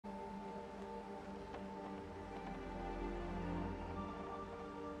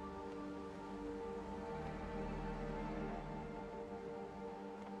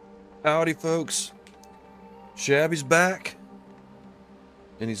Howdy, folks. Shabby's back,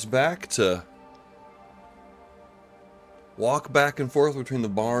 and he's back to walk back and forth between the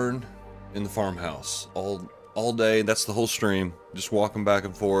barn and the farmhouse all day. That's the whole stream, just walking back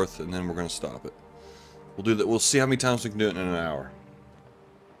and forth, and then we're gonna stop it. We'll do that. We'll see how many times we can do it in an hour.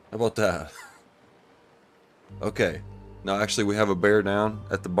 How about that? Okay. Now, actually, we have a bear down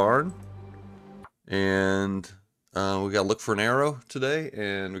at the barn, and we gotta look for an arrow today,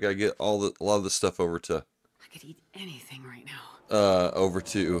 and we gotta get a lot of this stuff over to. I could eat anything right now. Over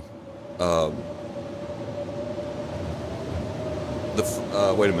to um,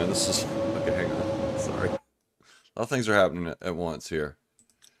 wait a minute. This is okay. Hang on. Sorry. A lot of things are happening at once here.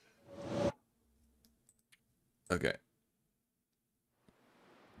 Okay.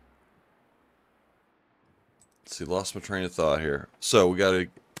 Let's see. Lost my train of thought here. So we gotta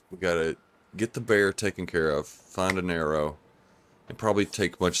get the bear taken care of. Find an arrow, and probably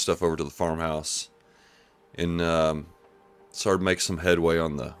take much stuff over to the farmhouse, and start to make some headway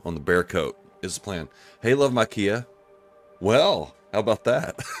on the bear coat. Is the plan. Hey, love my Kia. Well, how about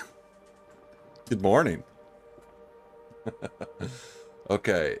that? Good morning.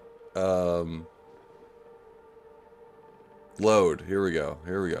 Okay. Load. Here we go.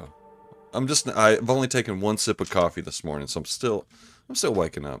 Here we go. I've only taken one sip of coffee this morning, so I'm still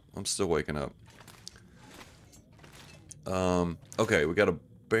waking up. I'm still waking up. Okay, we got a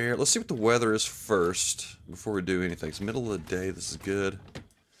bear. Let's see what the weather is first before we do anything. It's middle of the day. This is good.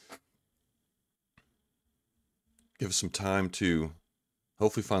 Give us some time to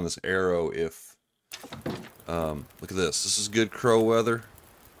hopefully find this arrow if look at this. This is good crow weather.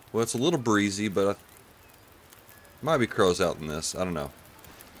 Well, it's a little breezy, but might be crows out in this. I don't know.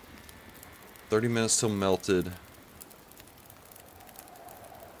 30 minutes till melted.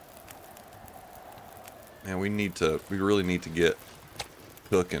 Man, we really need to get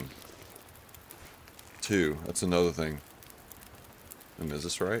cooking too. That's another thing. And is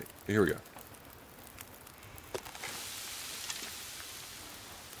this right? Here we go.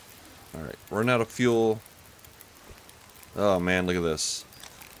 Alright, run out of fuel. Oh man, look at this.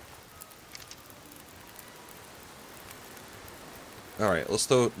 Alright, let's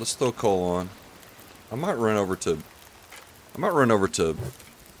throw coal on. I might run over to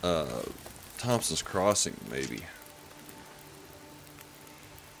Thompson's Crossing, maybe.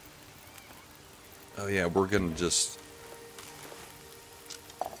 Oh yeah, we're gonna use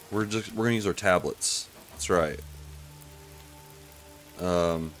our tablets. That's right.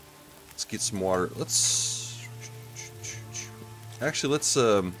 Let's get some water. Let's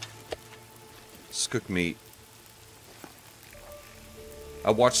cook meat.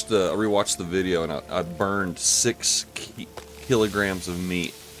 I rewatched the video, and I burned 6 kilograms of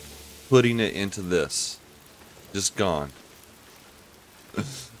meat putting it into this. Just gone.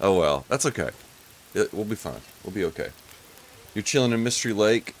 Oh well, that's okay. We'll be fine. We'll be okay. You're chilling in Mystery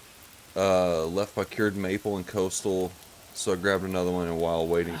Lake, left by Cured Maple and Coastal. So I grabbed another one, and while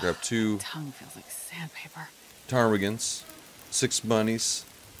waiting, grabbed 2 Tongue feels like sandpaper. ptarmigans, 6 bunnies,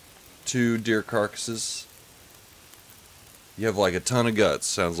 2 deer carcasses. You have like a ton of guts,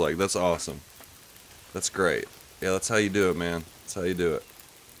 sounds like. That's awesome. That's great. Yeah, that's how you do it, man. That's how you do it.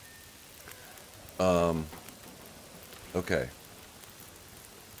 Okay.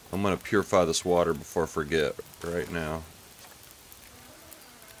 I'm gonna purify this water before I forget right now.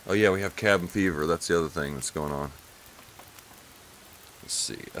 Oh yeah, we have cabin fever. That's the other thing that's going on. Let's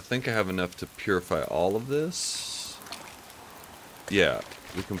see. I think I have enough to purify all of this. Yeah,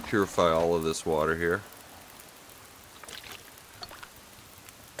 we can purify all of this water here.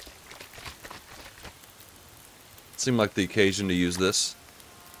 Seemed like the occasion to use this.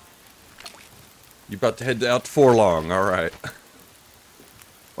 You're about to head out to Forlong, alright.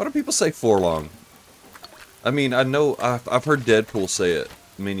 Why do people say Forlong? I mean, I know, I've heard Deadpool say it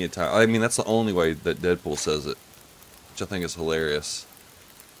many a time. I mean, that's the only way that Deadpool says it, which I think is hilarious.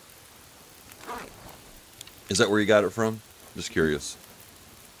 Is that where you got it from? Just curious.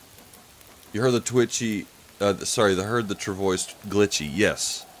 You heard the twitchy, heard the Travois glitchy,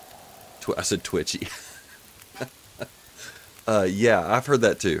 yes. I said twitchy. Yeah, I've heard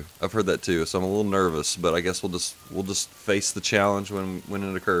that too. I've heard that too. So I'm a little nervous, but I guess we'll just face the challenge when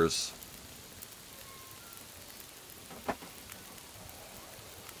it occurs.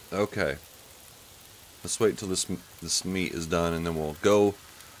 Okay. Let's wait until this meat is done, and then we'll go.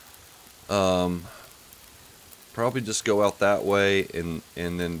 Probably just go out that way and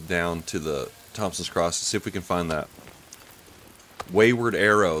then down to the Thompson's Cross and see if we can find that wayward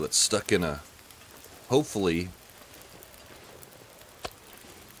arrow that's stuck in a, hopefully,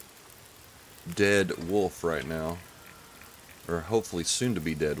 dead wolf right now. Or hopefully soon to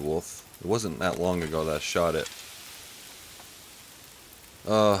be dead wolf. It wasn't that long ago that I shot it.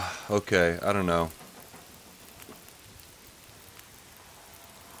 Okay, I don't know.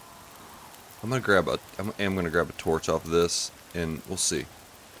 I'm gonna grab a torch off of this, and we'll see.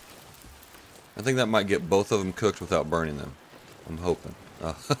 I think that might get both of them cooked without burning them. I'm hoping.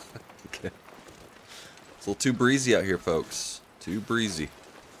 Okay. It's a little too breezy out here, folks. Too breezy.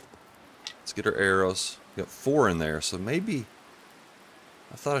 Let's get our arrows. We got 4 in there, so maybe...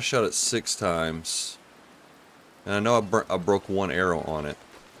 I thought I shot it 6 times. And I know I broke 1 arrow on it.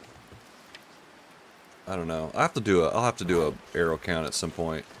 I don't know. I'll have to do a arrow count at some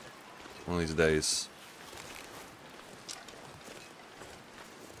point. One of these days.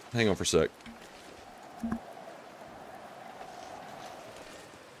 Hang on for a sec.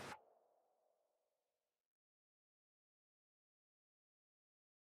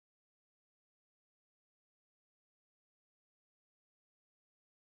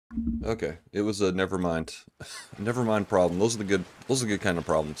 Okay, it was a never mind. Never mind problem. Those are the good kind of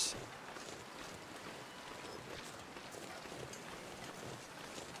problems.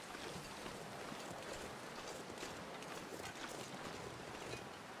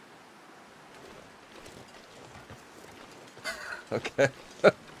 Okay.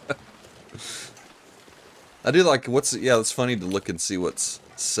 I do like it's funny to look and see what's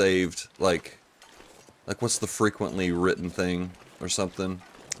saved, like what's the frequently written thing or something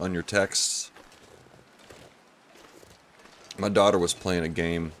on your texts. My daughter was playing a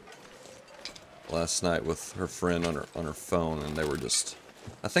game last night with her friend on her phone, and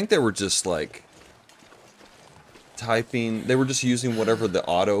I think they were just like typing, they were just using whatever the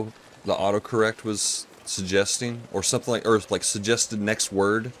autocorrect was suggesting, or something or like suggested next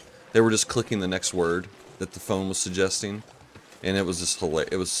word. They were just clicking the next word that the phone was suggesting, and it was just hilarious.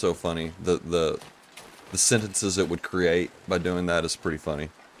 It was so funny. The sentences it would create by doing that is pretty funny.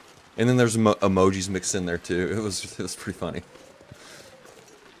 And then there's emojis mixed in there too. It was pretty funny.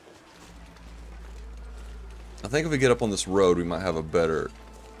 I think if we get up on this road, we might have a better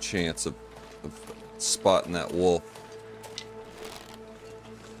chance of spotting that wolf.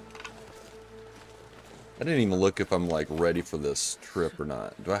 I didn't even look if I'm like ready for this trip or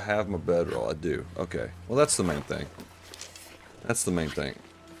not. Do I have my bedroll? I do. Okay. Well, that's the main thing. That's the main thing.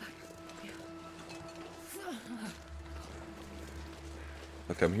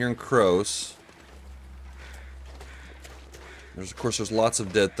 Okay, I'm hearing crows. Of course, there's lots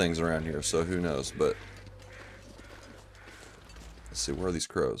of dead things around here, so who knows, but... Let's see, where are these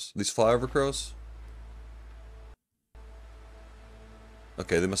crows? These flyover crows?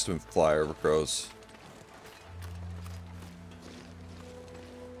 Okay, they must have been flyover crows.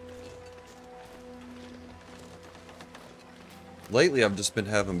 Lately, I've just been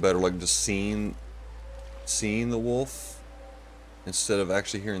having better luck just seeing the wolf instead of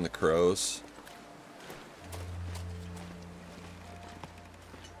actually hearing the crows.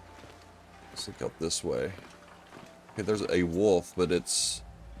 Let's look up this way. Okay, there's a wolf, but it's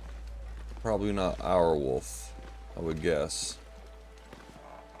probably not our wolf, I would guess.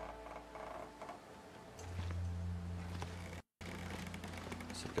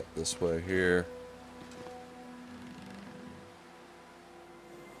 Let's look up this way here.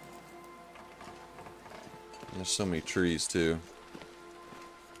 There's so many trees too.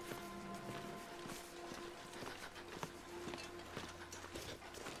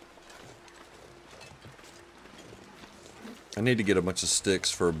 I need to get a bunch of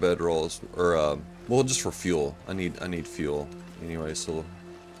sticks for bedrolls, or well, just for fuel. I need fuel anyway, so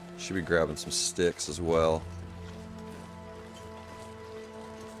should be grabbing some sticks as well.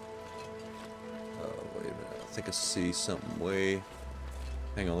 Wait a minute. I think I see something way.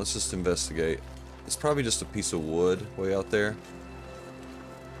 Hang on, let's just investigate. It's probably just a piece of wood way out there.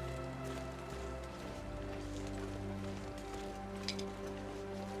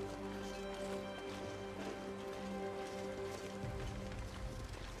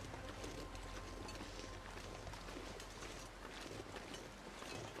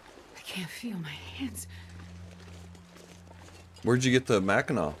 I can't feel my hands. Where'd you get the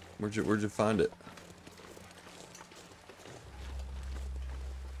Mackinac? Where'd you find it?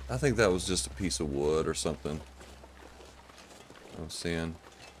 I think that was just a piece of wood or something. I was seeing.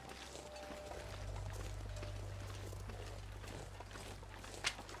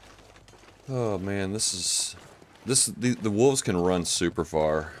 Oh man, the wolves can run super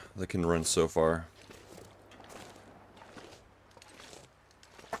far. They can run so far.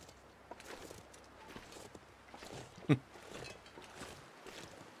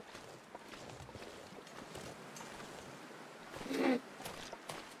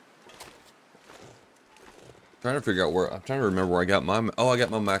 Trying to figure out where, I'm trying to remember where I got my, oh, I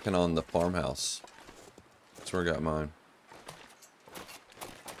got my mackin on the farmhouse. That's where I got mine.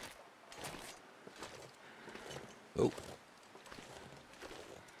 Oh.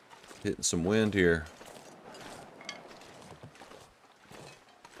 Hitting some wind here.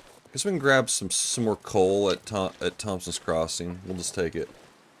 Guess we can grab some more coal at Thompson's Crossing. We'll just take it.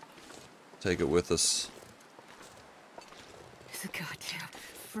 Take it with us. It's a goddamn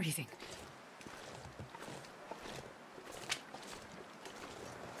freezing.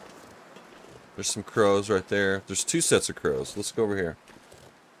 There's some crows right there. There's 2 sets of crows. Let's go over here.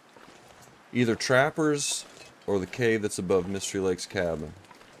 Either trappers or the cave that's above Mystery Lake's cabin.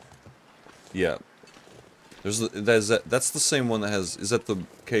 Yeah. That's the same one that has, is that the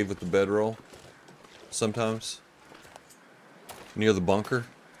cave with the bedroll? Sometimes? Near the bunker?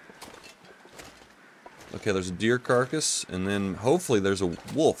 Okay, there's a deer carcass, and then hopefully there's a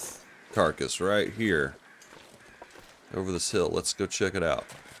wolf carcass right here. Over this hill. Let's go check it out.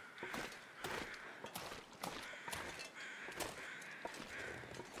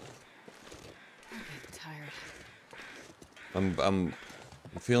 I'm getting tired. I'm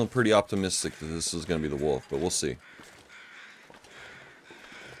feeling pretty optimistic that this is going to be the wolf, but we'll see.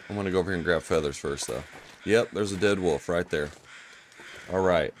 I'm going to go over here and grab feathers first, though. Yep, there's a dead wolf right there.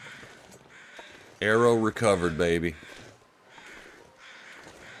 Alright. Arrow recovered, baby.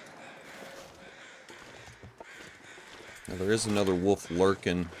 Now, there is another wolf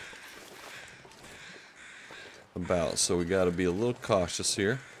lurking about, so we got to be a little cautious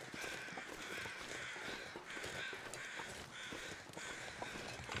here.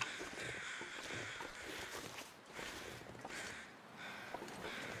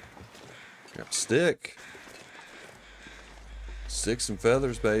 Got a stick. Sticks and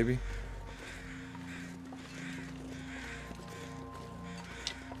feathers, baby.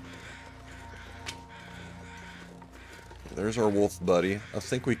 There's our wolf buddy. I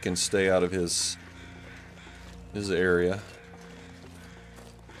think we can stay out of his area.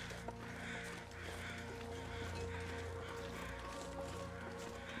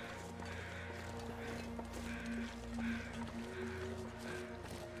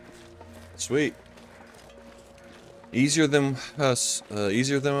 Sweet. Easier than I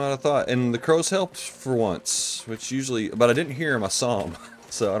thought, and the crows helped for once, which usually, but I didn't hear him. I saw him,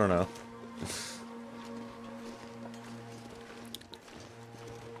 so I don't know.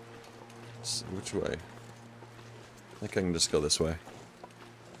 Let's see, which way? I think I can just go this way.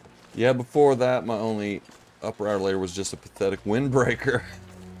 Yeah, before that, my only upper outer layer was just a pathetic windbreaker.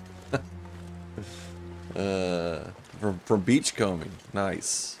 From beachcombing.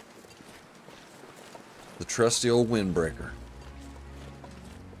 Nice. The trusty old windbreaker.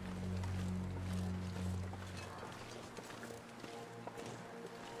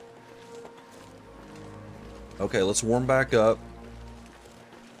 Okay, let's warm back up.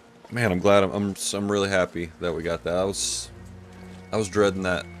 Man, I'm glad. I'm really happy that we got that. I was dreading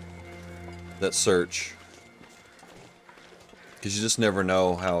that search, because you just never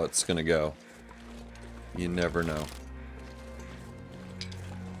know how it's gonna go. You never know.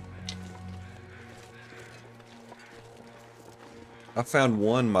 I found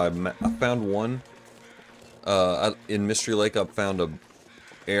one. In Mystery Lake. I found a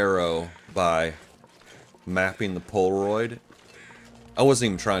arrow by mapping the Polaroid. I wasn't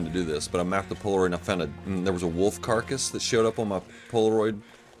even trying to do this, but I mapped the Polaroid and I found there was a wolf carcass that showed up on my Polaroid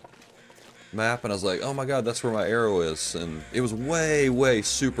map, and I was like, oh my god, that's where my arrow is. And it was way, way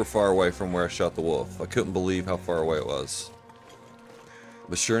super far away from where I shot the wolf. I couldn't believe how far away it was.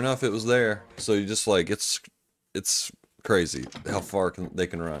 But sure enough, it was there. So you just like, it's crazy how far they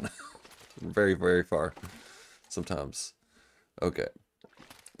can run. Very, very far sometimes. Okay,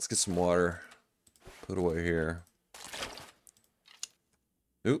 let's get some water. Put away here.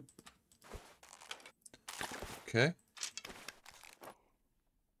 Oop. Okay.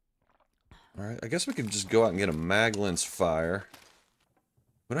 Alright, I guess we could just go out and get a Maglins fire.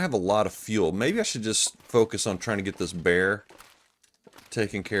 We don't have a lot of fuel. Maybe I should just focus on trying to get this bear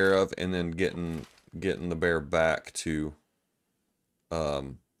taken care of, and then getting the bear back to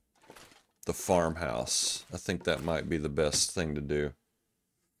the farmhouse. I think that might be the best thing to do.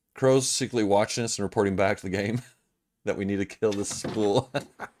 Crow's secretly watching us and reporting back to the game that we need to kill this fool.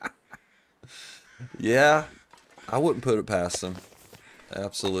 Yeah, I wouldn't put it past them.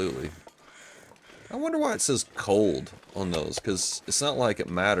 Absolutely. I wonder why it says cold on those, because it's not like it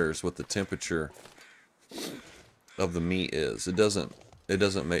matters what the temperature of the meat is. It doesn't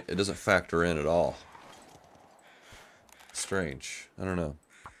factor in at all. Strange. I don't know.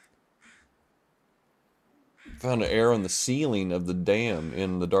 Found an arrow in the ceiling of the dam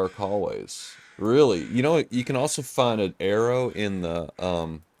in the dark hallways. Really? You know, you can also find an arrow in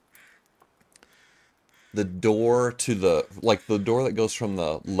the door to the, like the door that goes from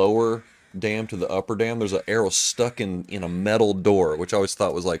the lower dam to the upper dam. There's an arrow stuck in a metal door, which I always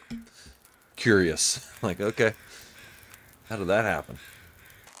thought was like curious. Like, okay, how did that happen?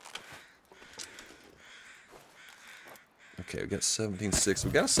 Okay, we got 17.6.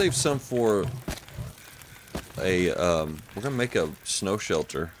 We gotta save some for a, we're gonna make a snow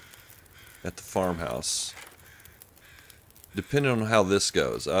shelter at the farmhouse. Depending on how this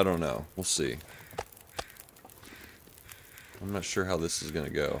goes, I don't know. We'll see. I'm not sure how this is gonna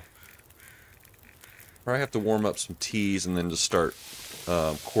go. Probably have to warm up some teas and then just start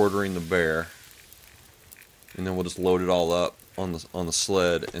quartering the bear, and then we'll just load it all up on the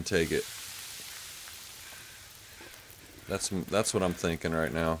sled and take it. That's what I'm thinking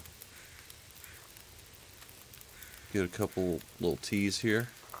right now. Get a couple little teas here.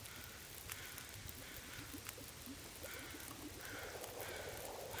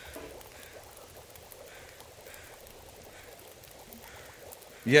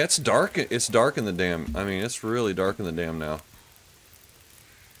 Yeah, it's dark. It's dark in the dam. I mean, it's really dark in the dam now.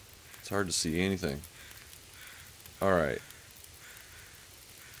 It's hard to see anything. All right.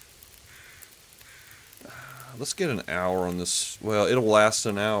 Let's get an hour on this. Well, it'll last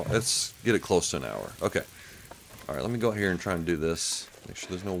an hour. Let's get it close to an hour. Okay. All right, let me go out here and try and do this. Make sure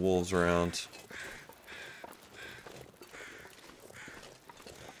there's no wolves around.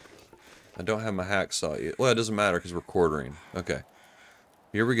 I don't have my hacksaw yet. Well, it doesn't matter because we're quartering. Okay.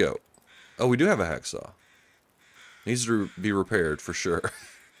 Here we go. Oh, we do have a hacksaw. Needs to be repaired for sure.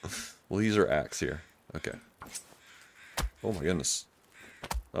 We'll use our axe here. Okay. Oh my goodness.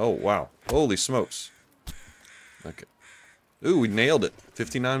 Oh, wow. Holy smokes. Okay. Ooh, we nailed it.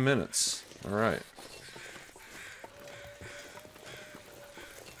 59 minutes. All right.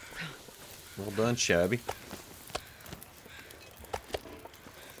 Well done, Shabby.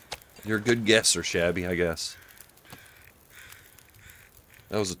 You're a good guesser, Shabby, I guess.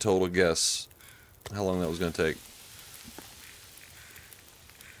 That was a total guess. How long that was going to take.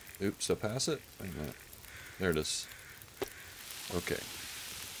 Oops, did I pass it? Wait a minute. There it is. Okay.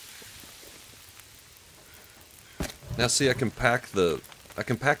 Now see, I can pack the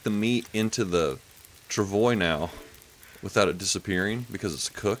meat into the travois now without it disappearing because it's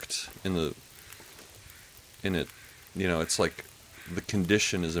cooked in it. You know, it's like the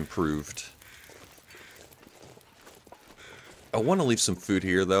condition is improved. I want to leave some food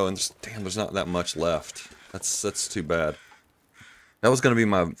here though, and damn, there's not that much left. That's too bad. That was going to be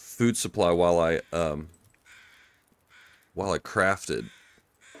my food supply while I crafted.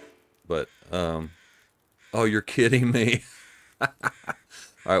 But oh, you're kidding me. All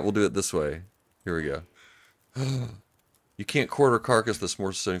right, we'll do it this way. Here we go. You can't quarter carcass that's more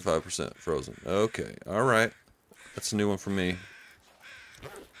than 75% frozen. Okay, all right. That's a new one for me.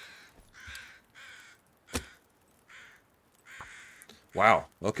 Wow,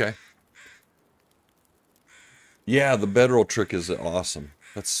 okay. Yeah, the bedroll trick is awesome.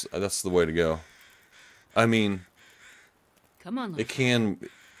 That's the way to go. I mean, Come on, it can...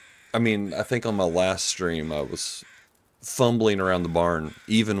 I mean, I think on my last stream I was fumbling around the barn,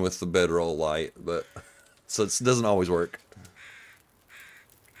 even with the bedroll light, but... So it doesn't always work.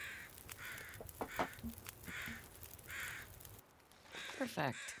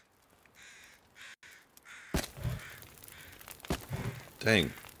 Perfect.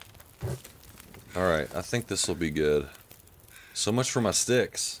 Dang. Alright, I think this will be good. So much for my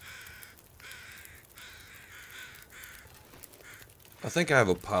sticks. I think I have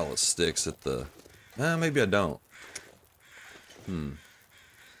a pile of sticks at the... maybe I don't.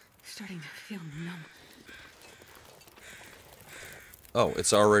 Starting to feel numb. Oh,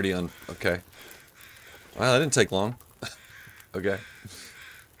 it's already on... Okay. Well, that didn't take long. Okay.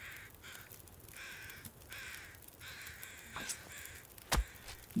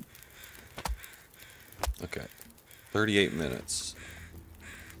 Okay. 38 minutes.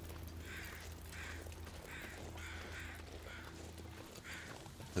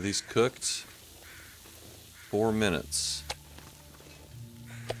 Are these cooked? 4 minutes.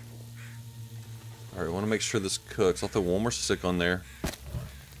 Alright, I want to make sure this cooks. I'll throw one more stick on there.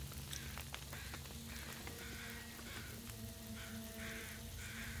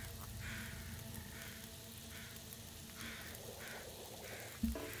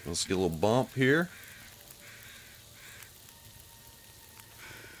 Let's get a little bump here.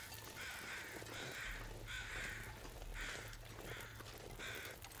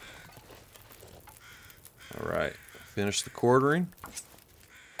 Alright, finish the quartering.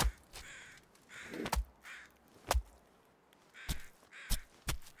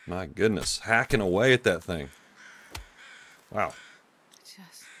 My goodness, hacking away at that thing. Wow. Just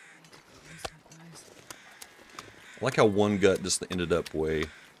need to close my eyes. I like how one gut just ended up way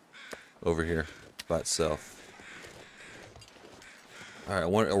over here by itself.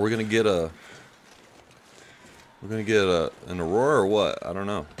 Alright, are we gonna get a... We're gonna get an aurora or what? I don't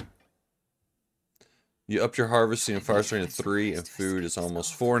know. You upped your harvesting and fire starting to 3 and food is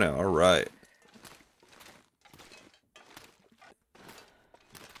almost 4 now. Alright.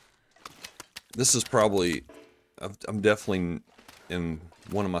 This is probably... I'm definitely in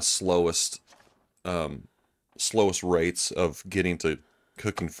one of my slowest rates of getting to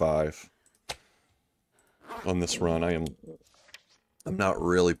cooking 5 on this run. I'm not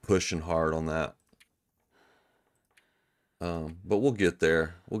really pushing hard on that. But we'll get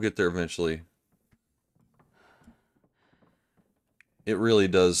there. We'll get there eventually. It really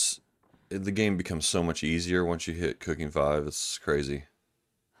does. The game becomes so much easier once you hit cooking 5. It's crazy.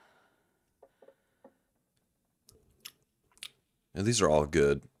 And these are all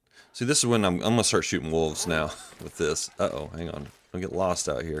good. See, this is when I'm gonna start shooting wolves now with this. Uh-oh, hang on. Don't get lost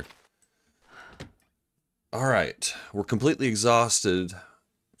out here. Alright, we're completely exhausted,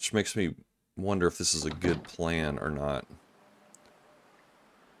 which makes me wonder if this is a good plan or not.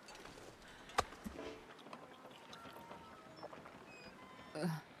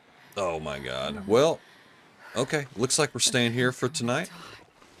 Oh my god. Well, okay, looks like we're staying here for tonight.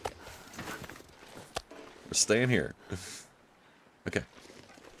 We're staying here. Okay.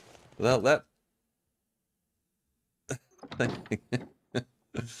 Without that...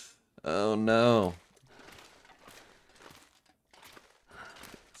 Oh no.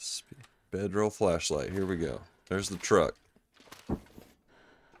 Bedroll flashlight. Here we go. There's the truck.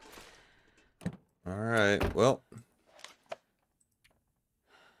 Alright, well.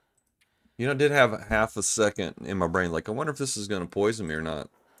 You know, I did have half a second in my brain, like, I wonder if this is going to poison me or not.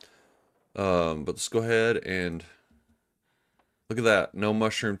 But let's go ahead and... Look at that. No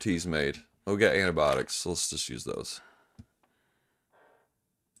mushroom teas made. Oh, we got antibiotics, so let's just use those.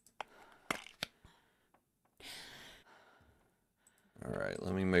 Alright,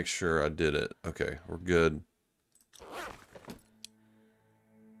 let me make sure I did it. Okay, we're good.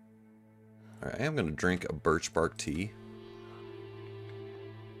 Alright, I am going to drink a birch bark tea.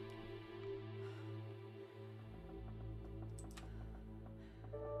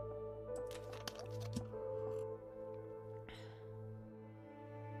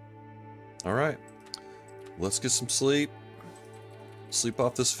 Alright, let's get some sleep. Sleep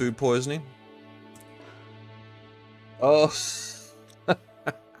off this food poisoning. Oh,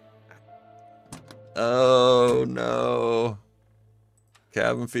 oh no.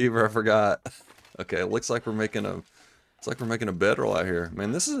 Cabin fever, I forgot. Okay, it looks like we're making a bedroll out here.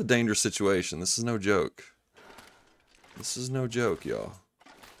 Man, this is a dangerous situation. This is no joke. This is no joke, y'all.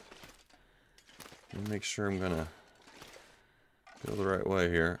 Let me make sure I'm gonna go the right way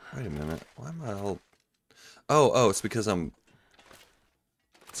here. Wait a minute. Why am I all... Oh, it's because I'm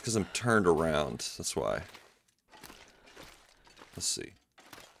turned around. That's why. Let's see.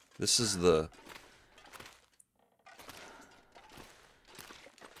 This is the...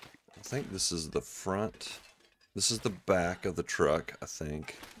 I think this is the front. This is the back of the truck, I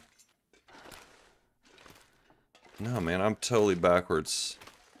think. No, man, I'm totally backwards.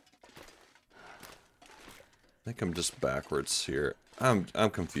 I think I'm just backwards here. I'm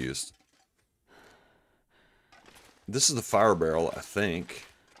confused. This is the fire barrel, I think.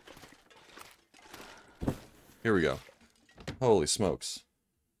 Here we go. Holy smokes.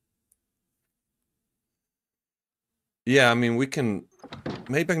 Yeah, I mean, we can...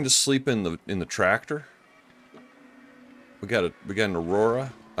 Maybe I can just sleep in the tractor. We got an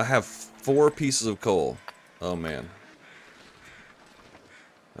Aurora. I have 4 pieces of coal. Oh, man.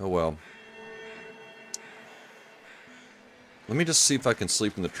 Oh, well. Let me just see if I can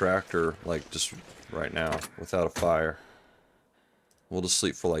sleep in the tractor, like, just right now, without a fire. We'll just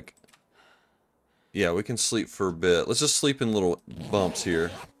sleep for, like... Yeah, we can sleep for a bit. Let's just sleep in little bumps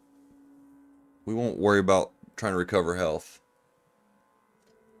here. We won't worry about trying to recover health.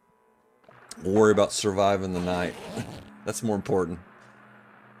 We'll worry about surviving the night. That's more important.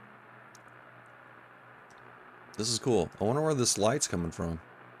 This is cool. I wonder where this light's coming from.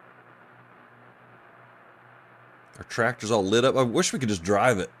 Our tractor's all lit up. I wish we could just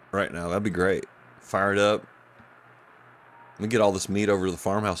drive it right now. That'd be great. Fire it up. We get all this meat over to the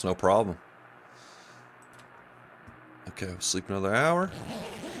farmhouse, no problem. Okay, we'll sleep another hour.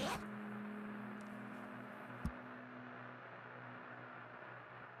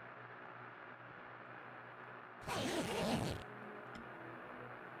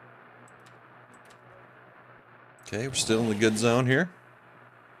 Okay, we're still in the good zone here.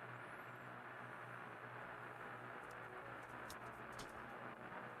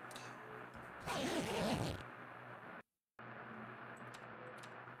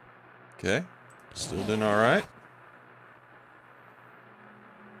 Okay. Still doing alright.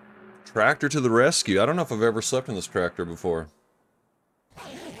 Tractor to the rescue. I don't know if I've ever slept in this tractor before.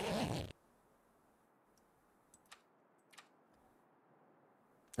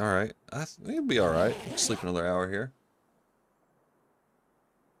 Alright. I think it'll be alright. Sleep another hour here.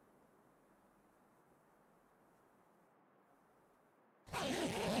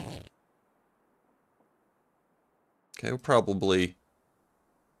 Okay, we're probably,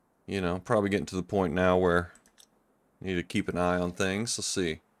 you know, probably getting to the point now where I need to keep an eye on things. Let's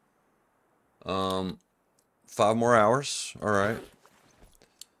see. 5 more hours. Alright.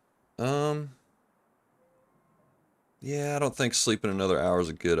 Yeah, I don't think sleeping another hour is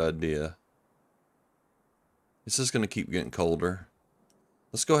a good idea. It's just going to keep getting colder.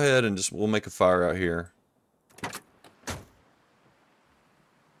 Let's go ahead and we'll make a fire out here.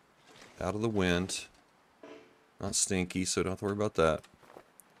 Out of the wind. Not stinky, so don't have to worry about that.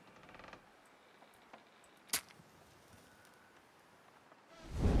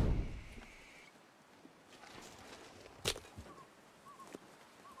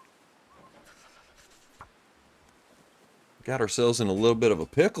 Got ourselves in a little bit of a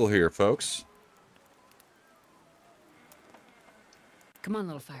pickle here, folks. Come on,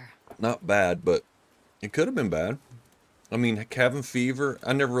 little fire. Not bad, but it could have been bad. I mean, cabin fever,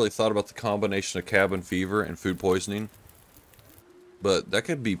 I never really thought about the combination of cabin fever and food poisoning. But that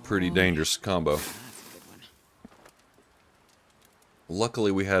could be pretty dangerous combo. That's a good one.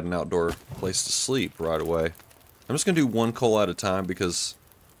 Luckily, we had an outdoor place to sleep right away. I'm just going to do one coal at a time because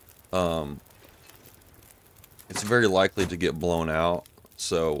it's very likely to get blown out.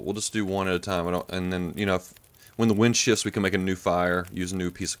 So we'll just do one at a time. And then, you know, when the wind shifts, we can make a new fire, use a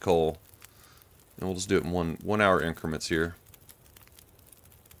new piece of coal. And we'll just do it in one hour increments here.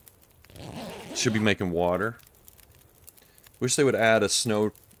 Should be making water. Wish they would add a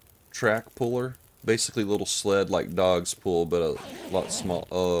snow track puller. Basically a little sled like dogs pull, but a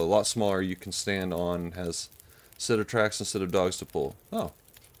lot smaller you can stand on, has a set of tracks instead of dogs to pull. Oh.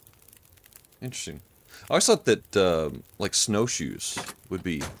 Interesting. I always thought that like snowshoes would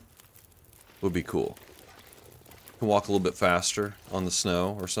be cool. You can walk a little bit faster on the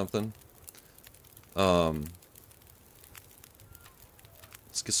snow or something. Let's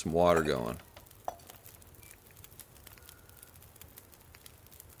get some water going.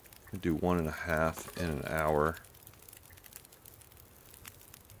 Do 1.5 in an hour.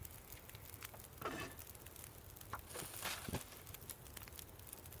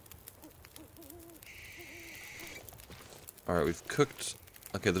 Alright, we've cooked.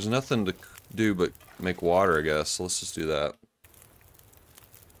 Okay, there's nothing to do but make water, I guess. So let's just do that.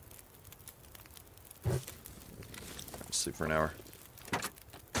 Sleep for an hour.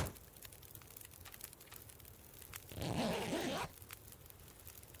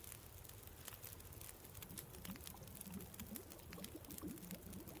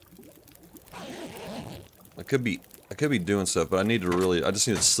 I could be doing stuff, but I just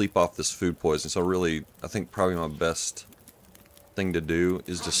need to sleep off this food poisoning. So I think probably my best thing to do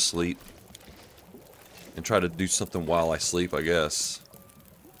is just sleep and try to do something while I sleep, I guess.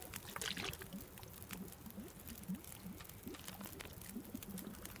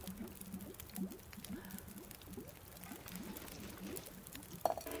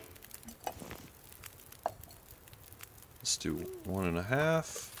 Let's do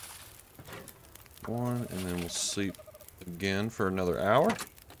 1.5. And then we'll sleep again for another hour.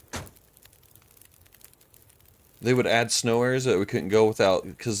 They would add snow areas that we couldn't go without,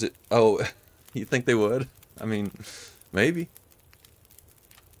 because oh, you think they would? I mean, maybe.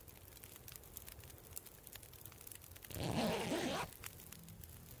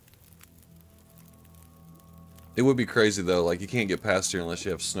 It would be crazy though, like you can't get past here unless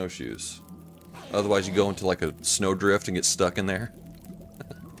you have snowshoes. Otherwise you go into like a snowdrift and get stuck in there.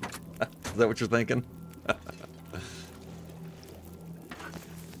 Is that what you're thinking?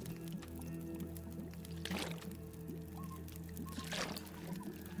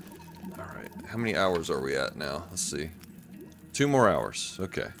 Alright, how many hours are we at now? Let's see. 2 more hours.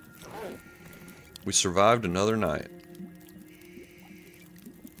 Okay. We survived another night.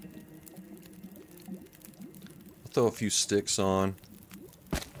 I'll throw a few sticks on.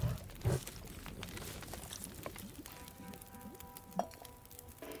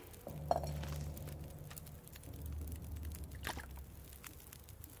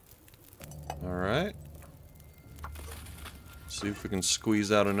 Alright. See if we can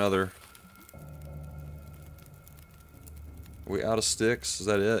squeeze out another. Are we out of sticks? Is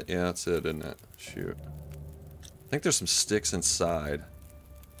that it? Yeah, that's it, isn't it? Shoot. I think there's some sticks inside.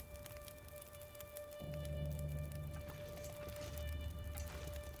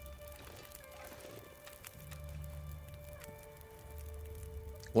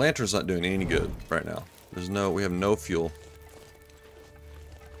 Lantern's not doing any good right now. We have no fuel.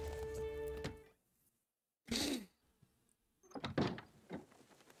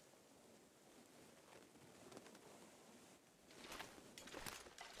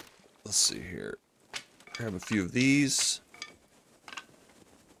 Let's see here. Grab a few of these.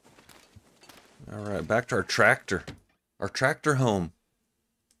 Alright, back to our tractor. Our tractor home.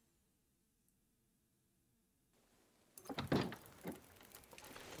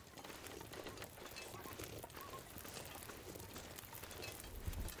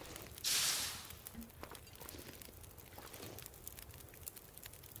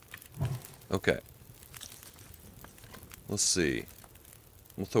 Okay. Let's see.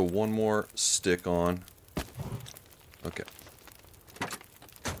 We'll throw one more stick on. Okay.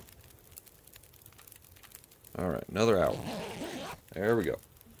 Alright, another hour. There we go.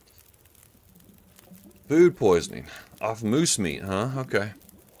 Food poisoning. Off moose meat, huh? Okay.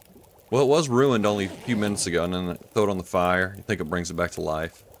 Well, it was ruined only a few minutes ago, and then throw it on the fire. You think it brings it back to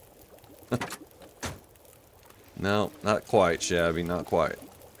life? No, not quite, Shabby. Not quite.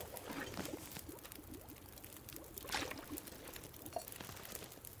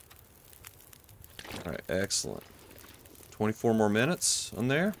 Alright, excellent. 24 more minutes on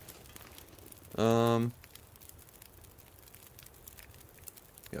there.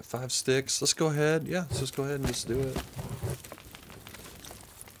 Got 5 sticks. Let's go ahead. Yeah, let's just go ahead and just do it.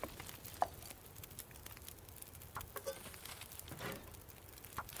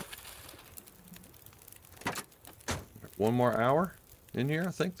 One more hour in here.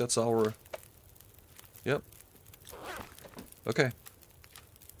 I think that's all we're... Yep. Okay.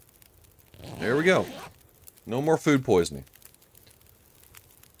 There we go. No more food poisoning.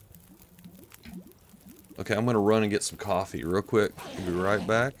 Okay, I'm gonna run and get some coffee real quick. We'll be right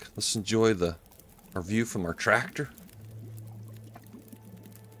back. Let's enjoy our view from our tractor.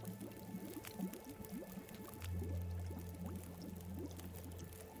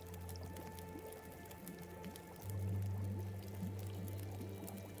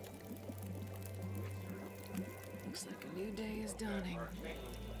 Looks like a new day is dawning.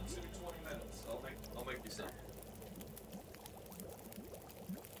 It's gonna be 20 minutes. I'll make you some.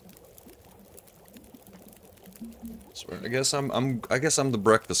 Swear, I guess I'm the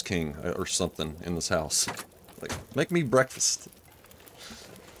breakfast king or something in this house. Like, make me breakfast.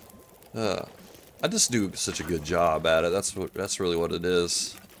 I just do such a good job at it. That's really what it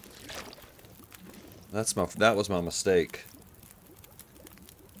is. That was my mistake.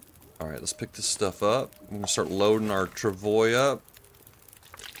 All right, let's pick this stuff up. I'm gonna start loading our travoy up.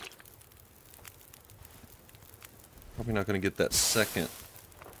 Probably not gonna get that second.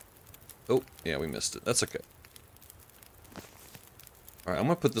 Oh, yeah, we missed it. That's okay. Alright, I'm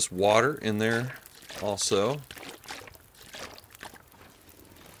going to put this water in there also.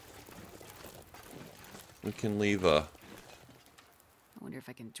 We can leave I wonder if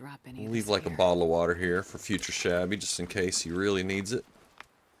I can drop any of leave this like here. a bottle of water here for future Shabby, just in case he really needs it.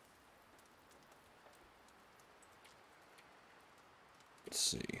 Let's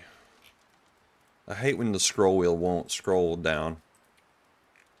see. I hate when the scroll wheel won't scroll down.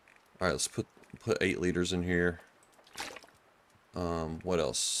 Alright, let's put 8 liters in here. What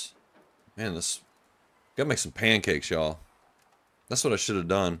else? Man, gotta make some pancakes, y'all. That's what I should have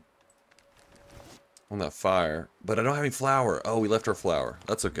done on that fire. But I don't have any flour. Oh, we left our flour.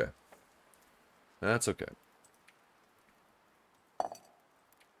 That's okay. That's okay.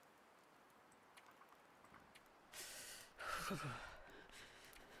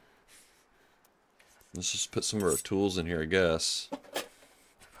 Let's just put some of our tools in here, I guess.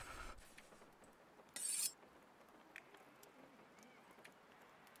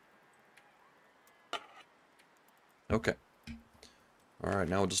 Okay. Alright,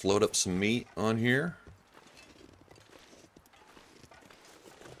 now we'll just load up some meat on here.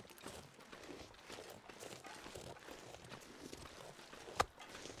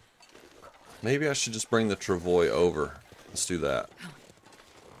 Maybe I should just bring the travoy over. Let's do that.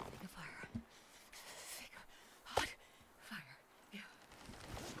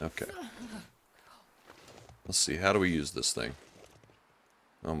 Okay. Let's see, how do we use this thing?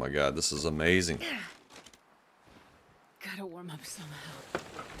 Oh my god, this is amazing. Gotta warm up somehow.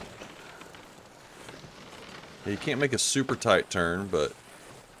 Yeah, you can't make a super tight turn, but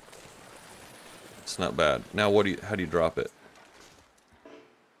it's not bad. Now how do you drop it?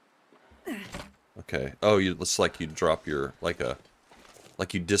 Okay. Oh, it's like you drop your, like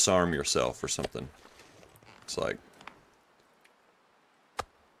you disarm yourself or something. It's like,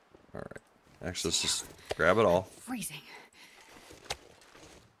 alright. Actually, let's just grab it all. Freezing.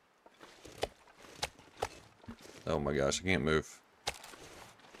 Oh my gosh, I can't move.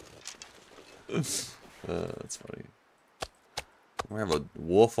 That's funny. We have a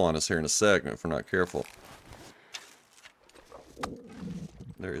wolf on us here in a second if we're not careful.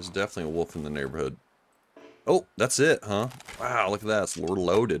 There is definitely a wolf in the neighborhood. Oh, that's it, huh? Wow, look at that. We're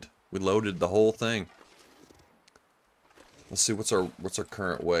loaded. We loaded the whole thing. Let's see what's our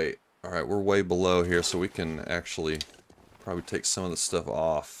current weight. All right, we're way below here, so we can actually probably take some of the stuff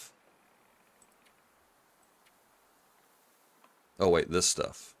off. Oh wait, this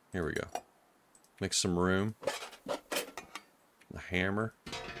stuff. Here we go. Make some room. The hammer.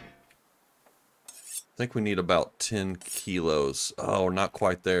 I think we need about 10 kilos. Oh, we're not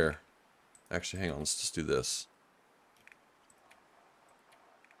quite there. Actually, hang on. Let's just do this.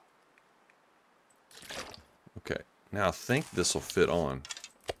 Okay. Now I think this will fit on.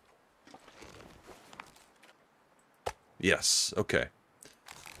 Yes. Okay.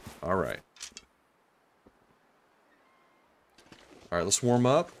 All right. All right. Let's warm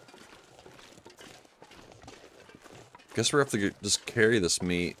up. Guess we have to just carry this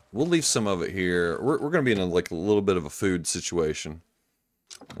meat. We'll leave some of it here. We're going to be in a little bit of a food situation.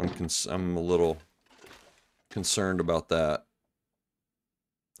 I'm a little concerned about that.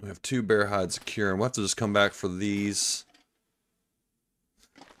 We have 2 bear hides curing. We'll have to just come back for these.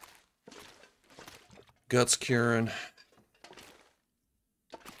 Guts curing.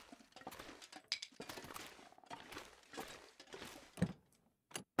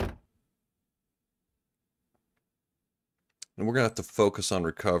 And we're going to have to focus on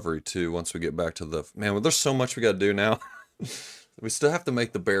recovery, too, once we get back to the... Man, well, there's so much we got to do now. We still have to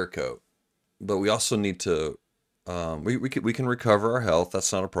make the bear coat. But we also need to... we can recover our health.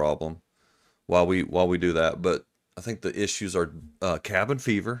 That's not a problem while we do that. But I think the issues are cabin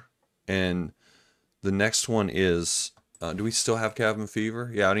fever. And the next one is... do we still have cabin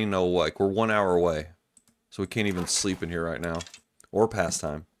fever? Yeah, I don't even know. Like, we're 1 hour away. So we can't even sleep in here right now. Or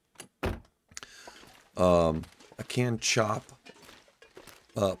pastime. I can chop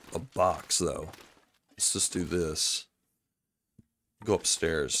up a box, though. Let's just do this. Go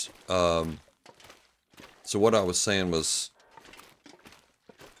upstairs. So what I was saying was...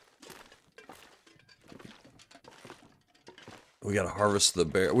 we gotta harvest the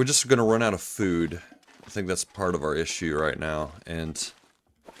bear. We're just gonna run out of food. I think that's part of our issue right now. And...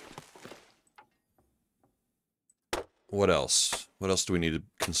 what else? What else do we need to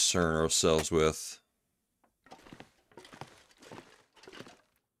concern ourselves with?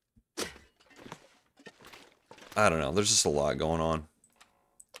 I don't know. There's just a lot going on.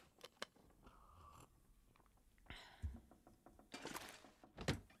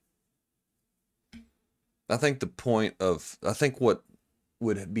 I think the point of... I think what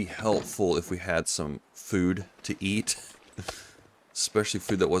would be helpful if we had some food to eat. Especially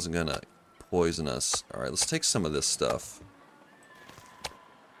food that wasn't going to poison us. Alright, let's take some of this stuff.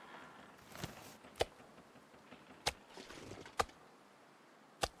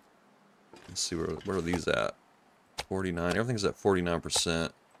 Let's see, where are these at? 49. Everything's at 49%.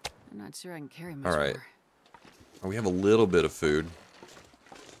 I'm not sure I can carry much Alright. more. We have a little bit of food.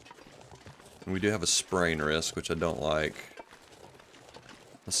 And we do have a sprain risk, which I don't like.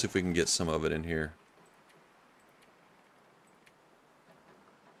 Let's see if we can get some of it in here.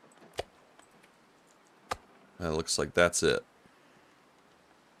 That looks like that's it.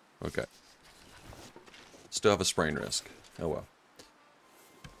 Okay. Still have a sprain risk. Oh well.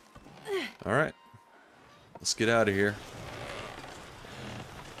 Alright. Let's get out of here.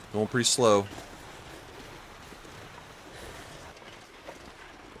 Going pretty slow.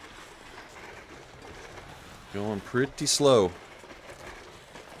 Going pretty slow.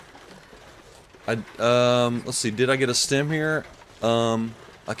 Let's see, did I get a stem here? I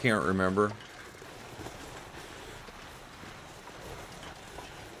can't remember.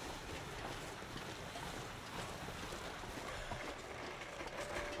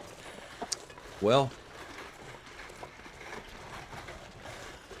 Well.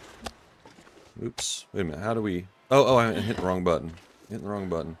 Oops. Wait a minute, how do we... Oh, I hit the wrong button. Hit the wrong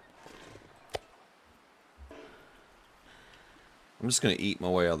button. I'm just gonna eat my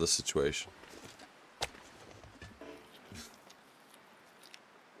way out of this situation.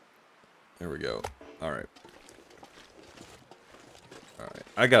 There we go. Alright. Alright.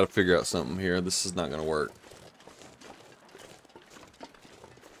 I gotta figure out something here. This is not gonna work.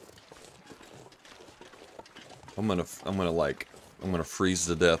 I'm gonna freeze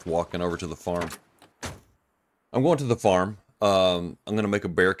to death walking over to the farm. I'm going to the farm. I'm gonna make a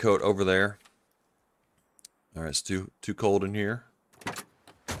bear coat over there. Alright, it's too cold in here.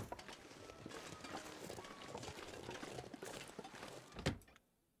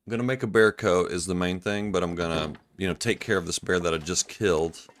 I'm gonna make a bear coat is the main thing, but I'm gonna, take care of this bear that I just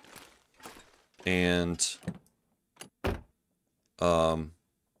killed. And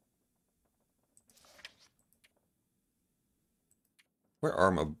where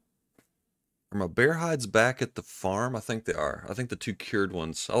are my bear hides back at the farm? I think they are. I think the 2 cured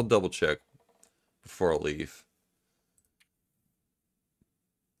ones. I'll double check before I leave.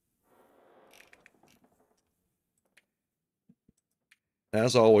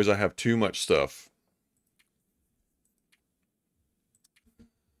 As always, I have too much stuff.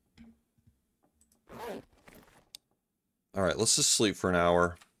 Alright, let's just sleep for an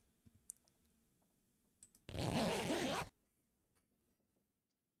hour.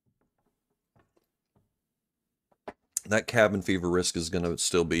 That cabin fever risk is going to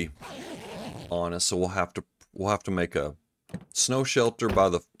still be on us, so we'll have to make a snow shelter by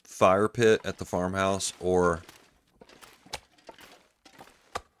the fire pit at the farmhouse, or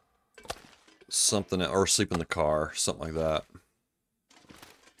something, or sleep in the car, something like that.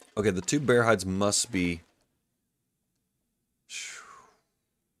 Okay, the 2 bear hides must be...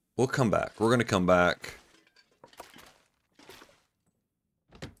 We'll come back. We're going to come back.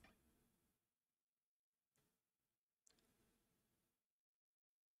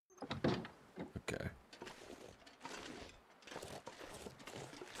 Okay.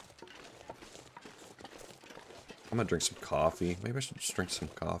 I'm gonna drink some coffee. Maybe I should just drink some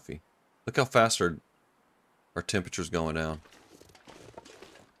coffee. Look how fast our temperature's going down.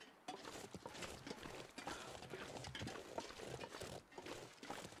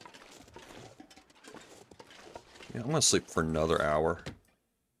 Yeah, I'm gonna sleep for another hour.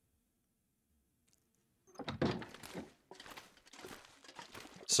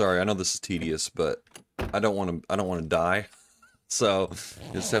 Sorry, I know this is tedious, but I don't want to die. So,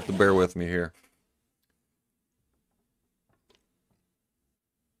 you just have to bear with me here.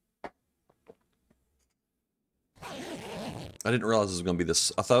 I didn't realize it was going to be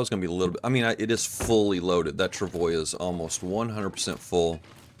this. I thought it was going to be a little bit. I mean, it is fully loaded. That Travois is almost 100% full.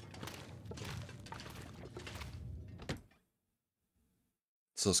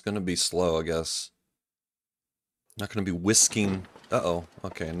 So it's going to be slow, I guess. Not going to be whisking. Uh-oh.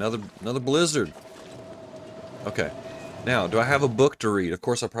 Okay, another blizzard. Okay. Now, do I have a book to read? Of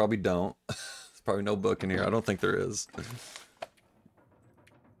course, I probably don't. There's probably no book in here. I don't think there is.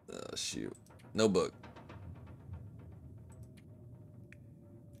 Shoot. No book.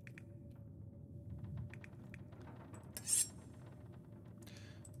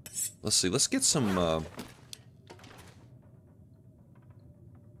 Let's see. Let's get some...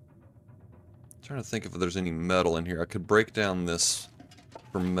 trying to think if there's any metal in here. I could break down this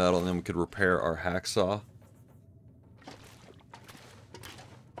for metal, and then we could repair our hacksaw.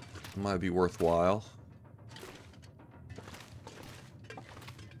 It might be worthwhile. I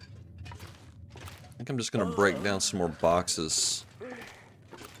think I'm just going to break down some more boxes.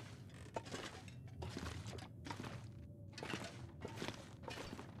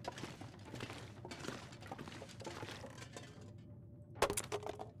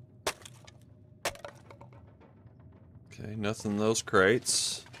 Okay, nothing in those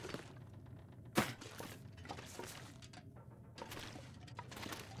crates.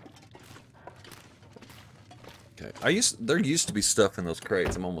 Okay, there used to be stuff in those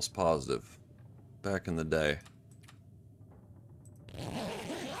crates, I'm almost positive, back in the day.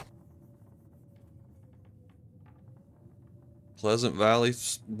 Pleasant Valley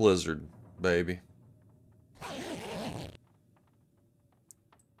blizzard, baby.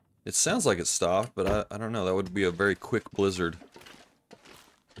 It sounds like it stopped, but I don't know. That would be a very quick blizzard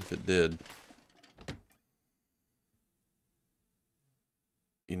if it did.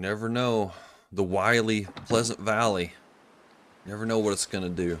 You never know. The wily Pleasant Valley. You never know what it's gonna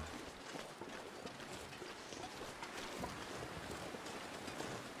do.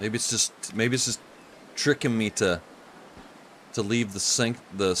 Maybe it's just tricking me to leave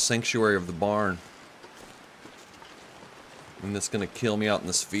the sanctuary of the barn. And it's gonna kill me out in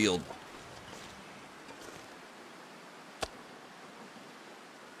this field.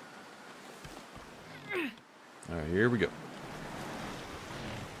 Alright, here we go.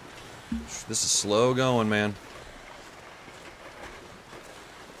 This is slow going, man.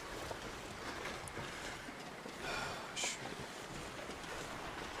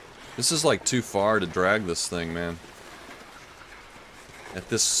 This is like too far to drag this thing, man. At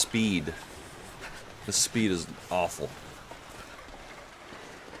this speed. This speed is awful.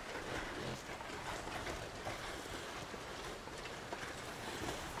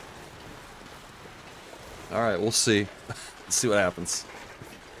 Alright, we'll see. Let's see what happens.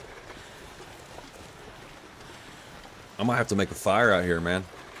 I might have to make a fire out here, man.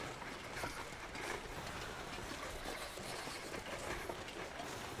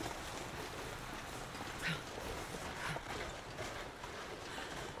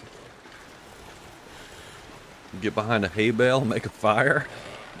 Get behind a hay bale and make a fire?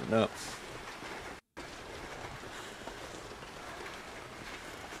 No.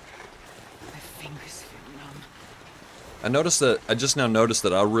 My fingers feel numb. I just now noticed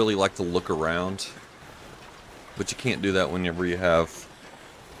that I really like to look around. But you can't do that whenever you have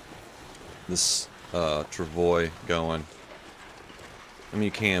this travois going. I mean,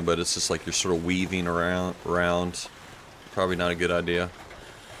 you can, but it's just like you're sort of weaving around. Probably not a good idea.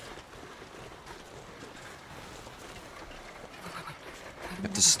 You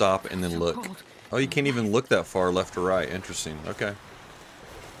have to stop and then look. Oh, you can't even look that far left or right. Interesting. Okay. You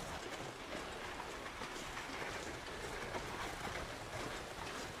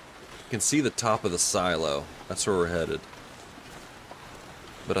can see the top of the silo. That's where we're headed.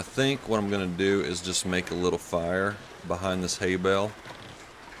 But I think what I'm going to do is just make a little fire behind this hay bale.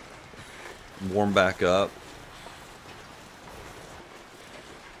 Warm back up.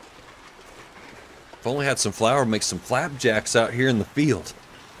 If I only had some flour, make some flapjacks out here in the field.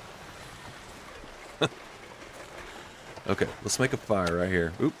 Okay, let's make a fire right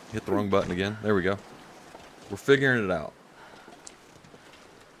here. Oop, hit the wrong button again. There we go. We're figuring it out.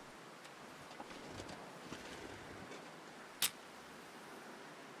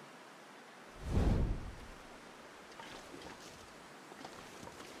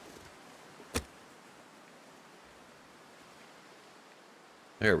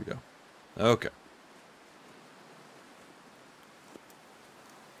 There we go. Okay.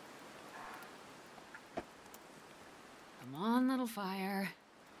 Come on, little fire.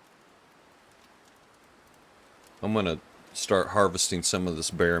 I'm gonna start harvesting some of this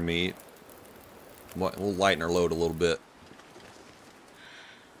bear meat. We'll lighten our load a little bit.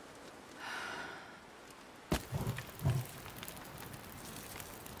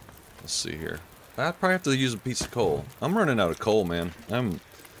 Let's see here. I'd probably have to use a piece of coal. I'm running out of coal, man.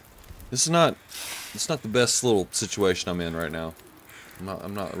 It's not the best little situation I'm in right now.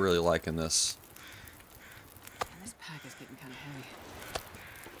 I'm not really liking this. This pack is getting kind of heavy.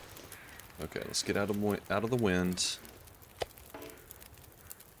 Okay, let's get out of the wind.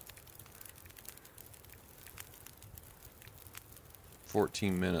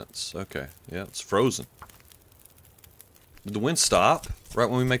 "14 minutes. Okay, yeah, it's frozen. Did the wind stop right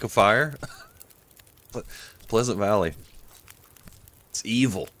when we make a fire? Pleasant Valley. It's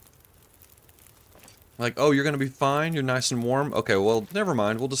evil. Like, oh, you're gonna be fine. You're nice and warm. Okay, well, never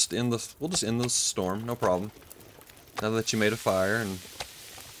mind. We'll just end the storm. No problem. Now that you made a fire, and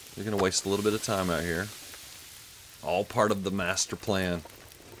you're gonna waste a little bit of time out here. All part of the master plan.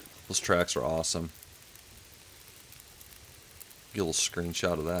 Those tracks are awesome. Get a little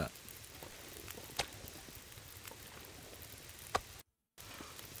screenshot of that.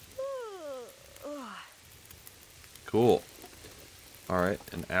 Cool. Alright,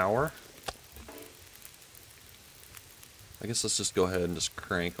 an hour. I guess let's just go ahead and just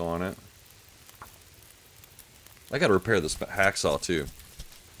crank on it. I gotta repair this hacksaw too.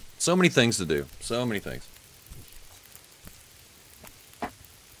 So many things to do. So many things.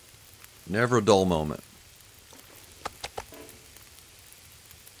 Never a dull moment.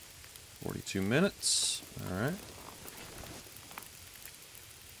 42 minutes. Alright.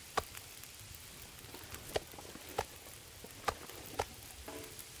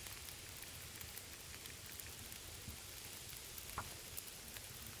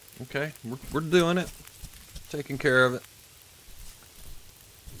 Okay, we're doing it. Taking care of it.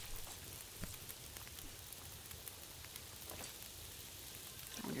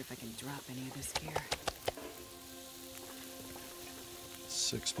 I wonder if I can drop any of this gear.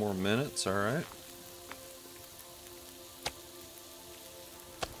 6 more minutes, alright.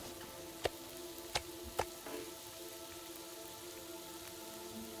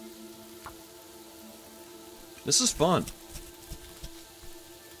 This is fun.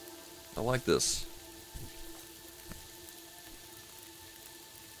 I like this.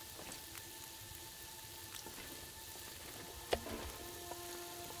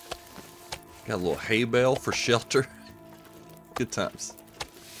 Got a little hay bale for shelter. Good times.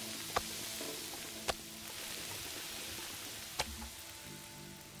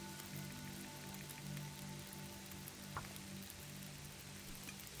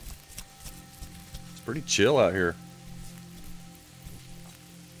 It's pretty chill out here.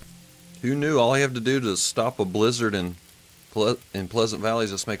 Who knew all you have to do to stop a blizzard in Pleasant Valley is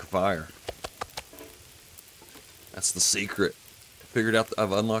just make a fire. That's the secret. Figured out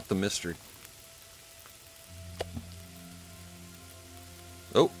I've unlocked the mystery.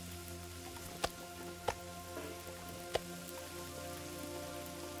 Oh.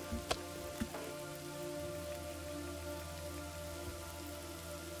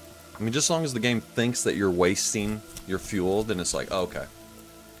 I mean, just as long as the game thinks that you're wasting your fuel, then it's like, oh, okay.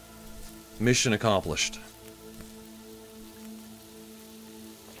 Mission accomplished.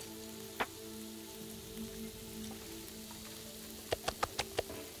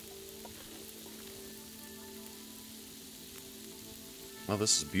 Oh,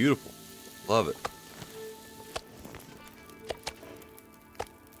 this is beautiful. Love it.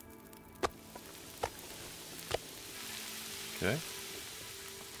 Okay.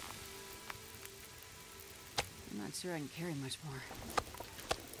 I'm not sure I can carry much more.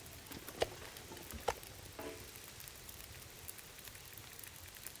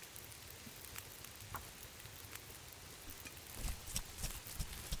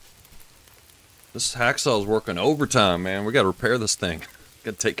 This hacksaw's working overtime, man. We gotta repair this thing.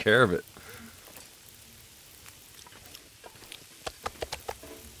 Gotta take care of it.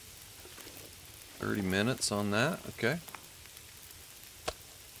 $30 on that. Okay.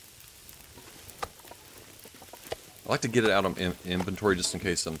 I like to get it out of inventory just in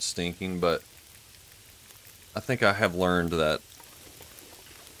case I'm stinking, but I think I have learned that,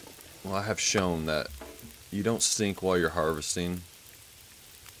 well, I have shown that you don't stink while you're harvesting.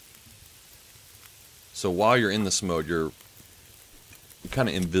 So while you're in this mode, you're kind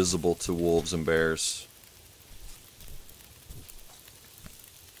of invisible to wolves and bears.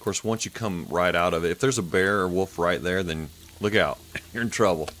 Of course, once you come right out of it, if there's a bear or wolf right there, then look out. You're in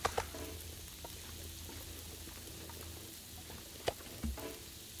trouble.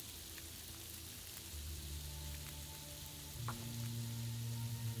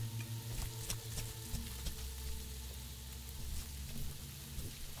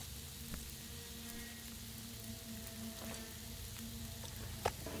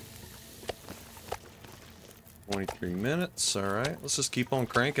 $23. All right, let's just keep on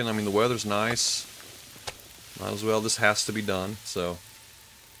cranking. I mean, the weather's nice. Might as well. This has to be done, so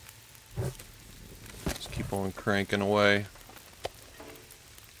just keep on cranking away.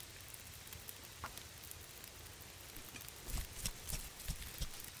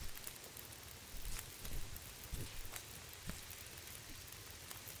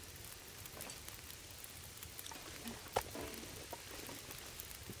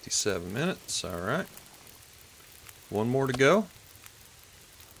 $57. All right. One more to go.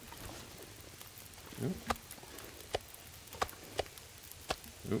 Oop.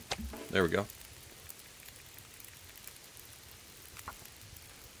 Oop. There we go.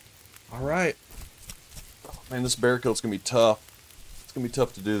 All right. Man, this bear kill's gonna be tough. It's gonna be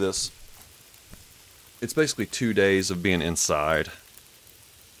tough to do this. It's basically 2 days of being inside.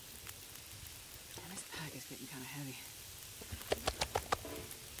 This pack is getting kind of heavy.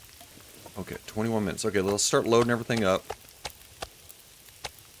 Okay, 21 minutes. Okay, let's start loading everything up.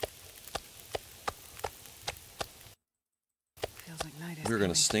 Feels like night is We're gonna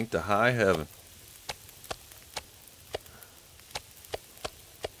coming. stink to high heaven.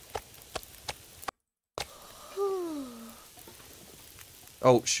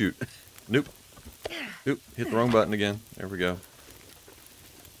 Oh, shoot. Nope. Nope. Hit the wrong button again. There we go.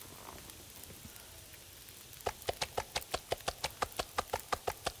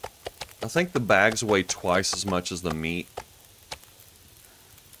 I think the bags weigh twice as much as the meat.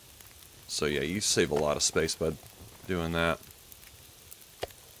 So yeah, you save a lot of space by doing that.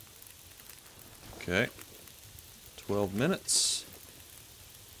 Okay. 12 minutes.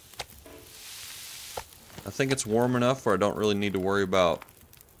 I think it's warm enough where I don't really need to worry about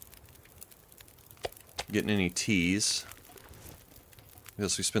getting any teas.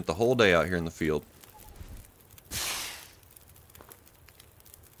 Because we spent the whole day out here in the field.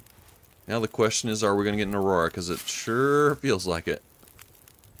 Now the question is, are we going to get an aurora? Because it sure feels like it.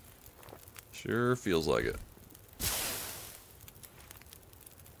 Sure feels like it.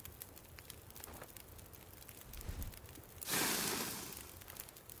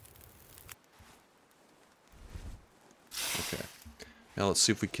 Okay. Now let's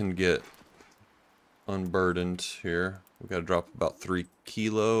see if we can get unburdened here. We got to drop about 3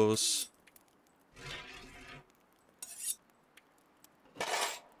 kilos.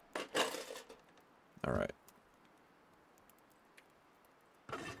 All right.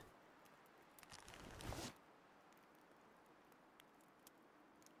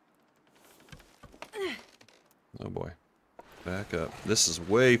 Oh boy. Back up. This is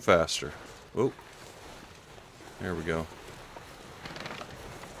way faster. Oh. There we go.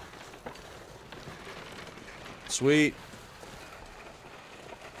 Sweet.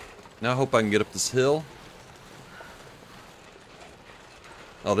 Now I hope I can get up this hill.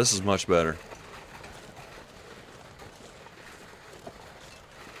 Oh, this is much better.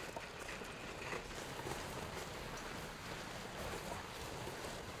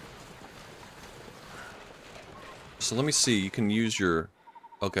 so let me see. You can use your...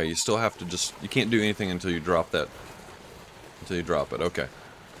 Okay, you still have to just... You can't do anything until you drop that... Until you drop it. Okay.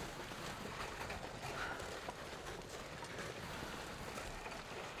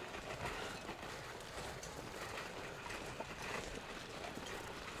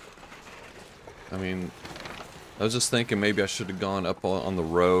 I mean... I was just thinking maybe I should have gone up on the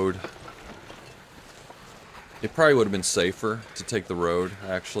road. It probably would have been safer to take the road,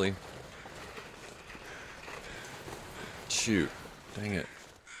 actually. Shoot. Dang it.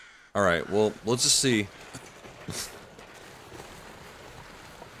 Alright, well, let's just see.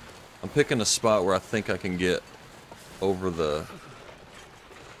 I'm picking a spot where I think I can get over the...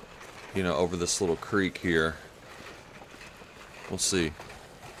 You know, over this little creek here. We'll see.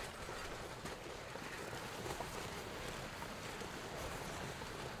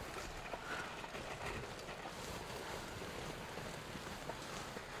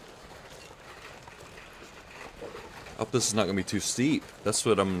 I hope this is not going to be too steep. That's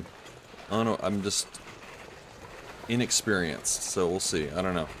what I'm... I don't know, I'm just... inexperienced, so we'll see. I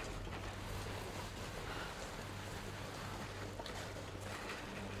don't know.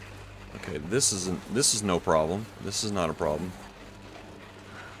 Okay, this is no problem. This is not a problem.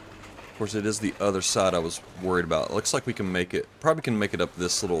 Of course, it is the other side I was worried about. It looks like we can make it... Probably can make it up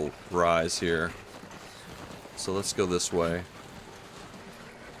this little rise here. So let's go this way.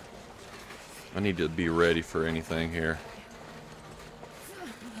 I need to be ready for anything here.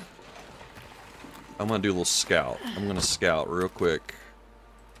 I'm gonna do a little scout. I'm gonna scout real quick.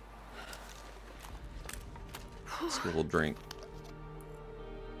 Let's get a little drink.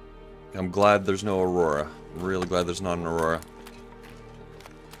 I'm glad there's no aurora. I'm really glad there's not an aurora.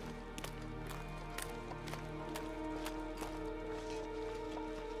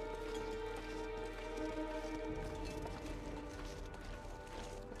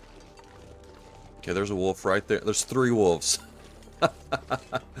 Okay, there's a wolf right there. There's 3 wolves.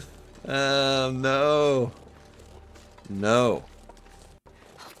 No. No.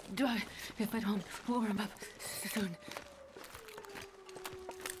 If I don't lure him up soon.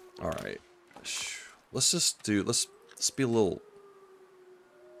 Alright. Let's just do... Let's be a little...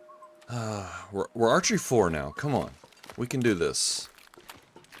 We're archery 4 now. Come on. We can do this.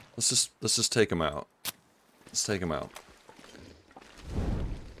 Let's just take him out. Let's take him out.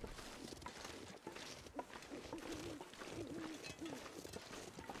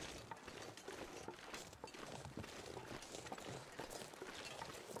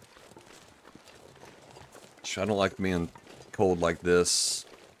 I don't like being cold like this.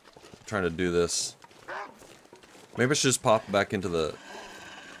 I'm trying to do this. Maybe I should just pop back into the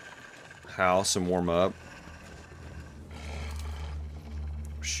house and warm up.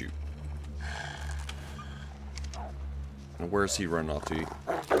 Shoot. And where's he running off to?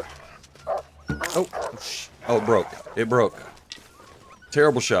 Oh, oh, it broke. It broke.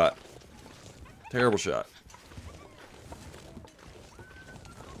 Terrible shot. Terrible shot.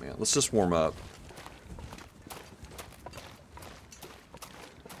 Man, let's just warm up.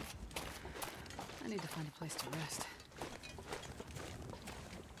 Find a place to rest.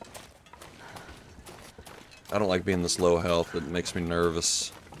 I don't like being this low health. It makes me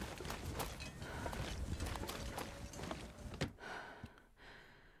nervous.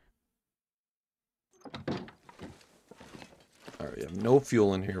 Alright, we have no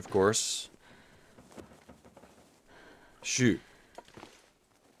fuel in here, of course. Shoot.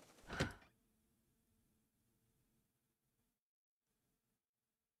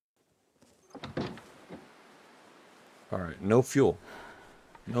 Alright, no fuel.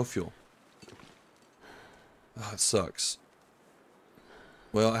 No fuel. Oh, it sucks.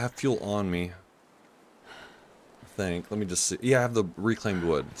 Well, I have fuel on me. I think. Let me just see. Yeah, I have the reclaimed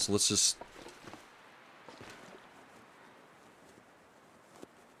wood. So let's just...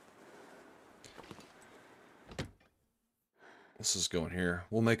 Let's just go in here.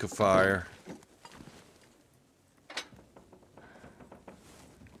 We'll make a fire. I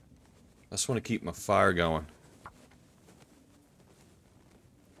just want to keep my fire going.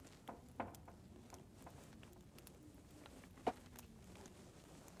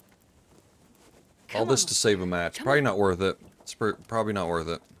 All this to save a match. Probably not worth it. It's probably not worth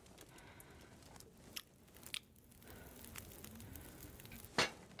it.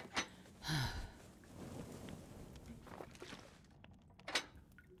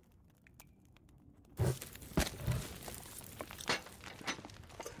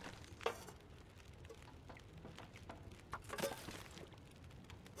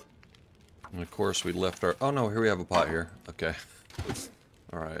 And of course we left our... Oh no, here we have a pot here. Okay.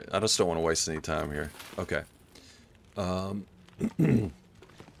 Alright, I just don't want to waste any time here. Okay.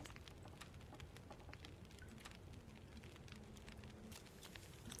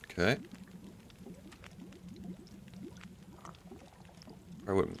 Okay.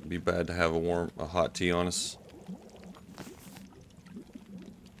 Probably wouldn't be bad to have a hot tea on us.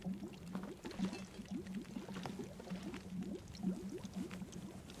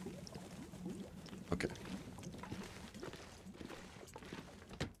 Okay.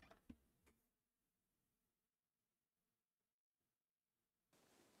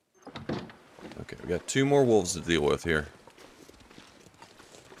 Okay, we got 2 more wolves to deal with here.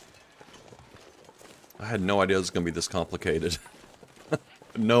 I had no idea it was going to be this complicated.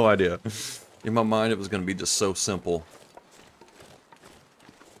 No idea. In my mind, it was going to be just so simple.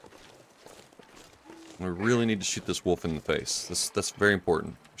 We really need to shoot this wolf in the face. That's very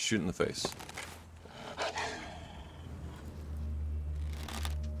important. Shoot in the face.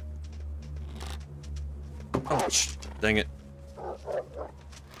 Ouch. Dang it.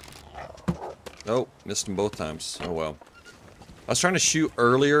 Oh, missed him both times. Oh well. I was trying to shoot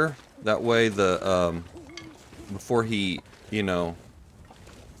earlier. That way the, before he, you know,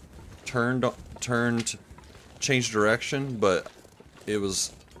 changed direction, but it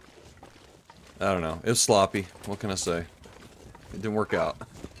was, I don't know. It was sloppy. What can I say? It didn't work out.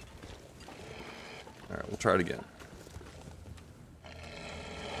 Alright, we'll try it again.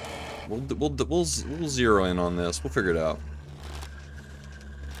 We'll zero in on this. We'll figure it out.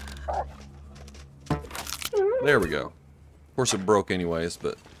 There we go. Of course it broke anyways,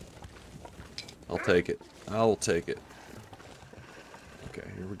 but I'll take it. I'll take it. Okay,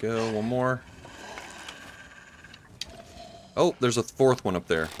 here we go. One more. Oh, there's a 4th one up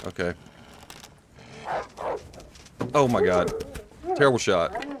there. Okay. Oh my god. Terrible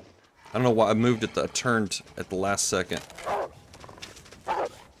shot. I don't know why I moved it. I turned at the last second.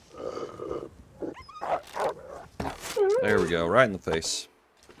 There we go. Right in the face.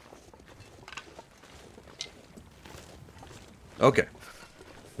 Okay.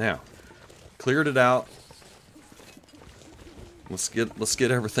 Now, cleared it out. Let's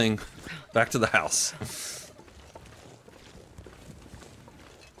get everything back to the house.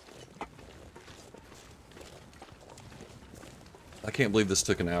 I can't believe this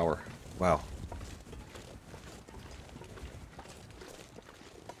took an hour. Wow.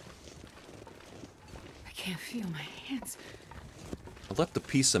 I can't feel my hands. I left a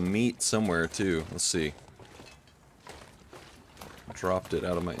piece of meat somewhere too. Let's see. Dropped it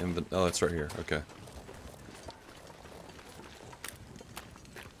out of my inventory. Oh, it's right here. Okay.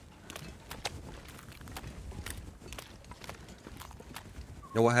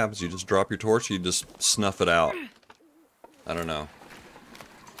 You know what happens? You just drop your torch, you just snuff it out. I don't know.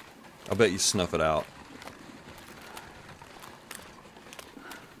 I bet you snuff it out.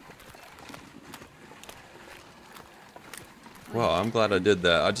 Well, I'm glad I did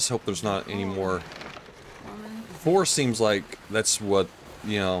that. I just hope there's not any more. 4 seems like that's what,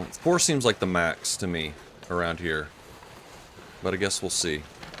 you know, 4 seems like the max to me around here. But I guess we'll see.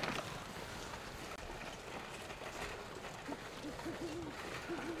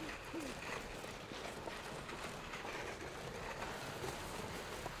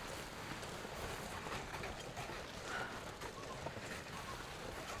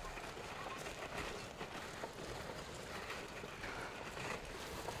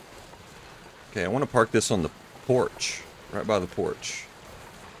 Okay, I want to park this on the porch, right by the porch.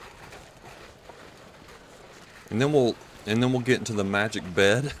 And then we'll get into the magic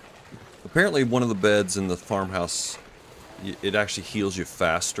bed. Apparently one of the beds in the farmhouse, it actually heals you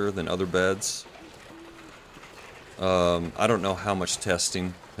faster than other beds. I don't know how much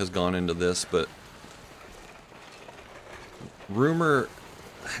testing has gone into this, but rumor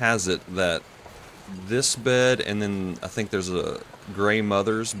has it that this bed, and then I think there's a Grey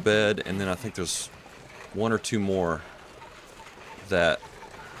Mother's bed, and then I think there's 1 or 2 more that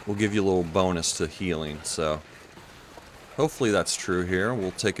will give you a little bonus to healing, so hopefully that's true here.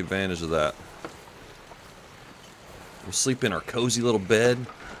 We'll take advantage of that. We'll sleep in our cozy little bed.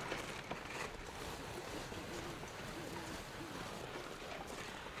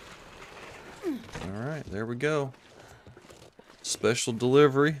 Alright, there we go. Special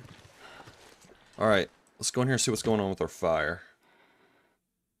delivery. Alright, let's go in here and see what's going on with our fire.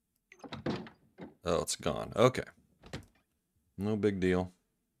 Oh, it's gone. Okay. No big deal.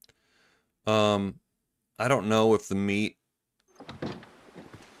 I don't know if the meat,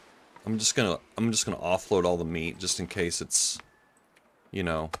 I'm just gonna offload all the meat just in case it's, you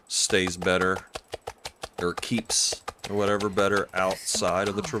know, stays better or keeps or whatever better outside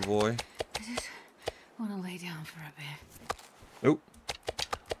of the travois. I just want to lay down for a bit. Oh.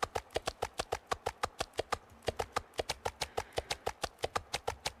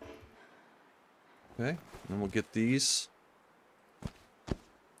 Okay, and then we'll get these.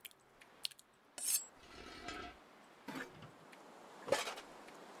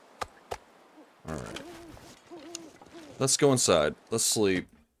 Let's go inside. Let's sleep.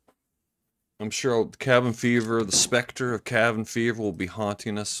 I'm sure cabin fever, the specter of cabin fever will be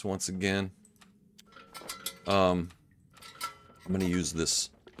haunting us once again. I'm gonna use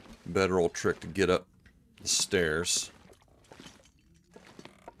this bedroll trick to get up the stairs.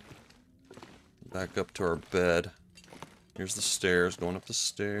 Back up to our bed. Here's the stairs, going up the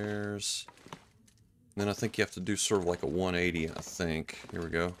stairs. Then I think you have to do sort of like a 180, I think. Here we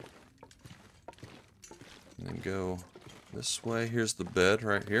go. And then go this way. Here's the bed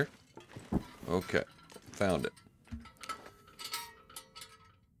right here. Okay, found it.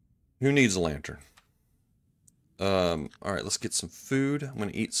 Who needs a lantern? Alright, let's get some food. I'm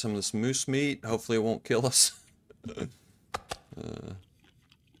gonna eat some of this moose meat. Hopefully it won't kill us.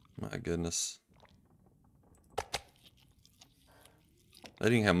 My goodness. I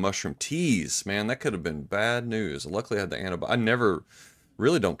didn't have mushroom teas. Man, that could have been bad news. Luckily I had the antibiotic. I never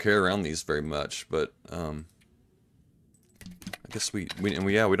really don't carry around these very much, but I guess we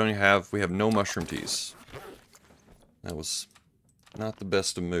don't have, we have no mushroom teas. That was not the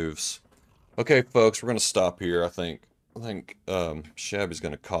best of moves. Okay, folks, we're gonna stop here, I think. Shabby's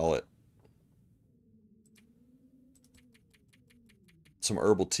gonna call it. Some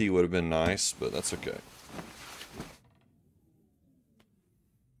herbal tea would have been nice, but that's okay.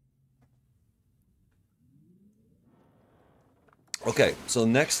 Okay, so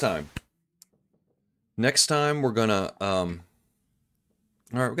next time we're gonna,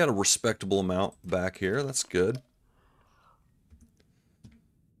 alright, we got a respectable amount back here, that's good.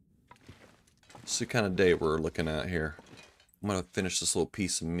 Let's see what kind of day we're looking at here. I'm gonna finish this little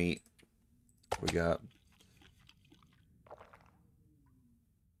piece of meat we got.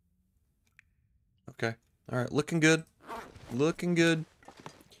 Okay, alright, looking good. Looking good.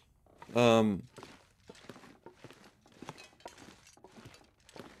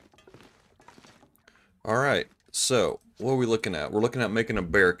 Alright, so, what are we looking at? We're looking at making a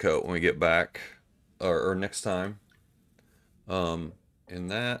bear coat when we get back, or next time. And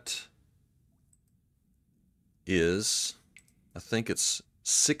that is, I think it's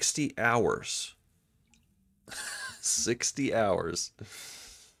 60 hours. 60 hours.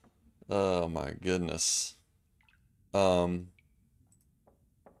 Oh my goodness. The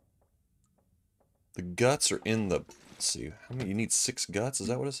guts are in the, let's see, how many, you need 6 guts, is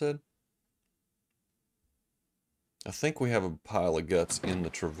that what it said? I think we have a pile of guts in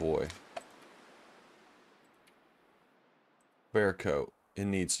the travois. Bear coat. You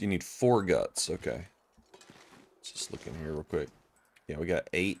need 4 guts. Okay. Let's just look in here real quick. Yeah, we got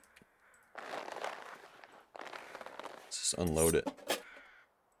 8. Let's just unload it.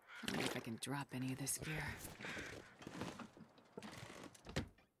 I wonder if I can drop any of this gear.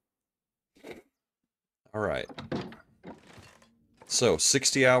 All right. So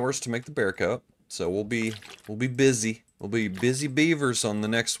 60 hours to make the bear coat. So we'll be busy. We'll be busy beavers on the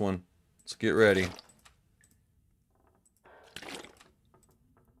next one. Let's get ready.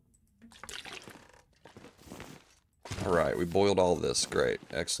 All right, we boiled all this. Great,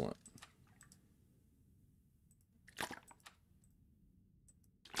 excellent.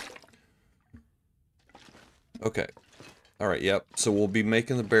 Okay. All right. Yep. So we'll be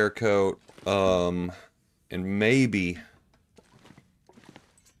making the bear coat. And maybe.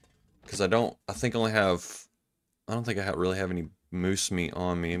 Because I don't think I really have any moose meat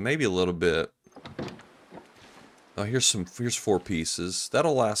on me, and maybe a little bit. Oh, here's 4 pieces.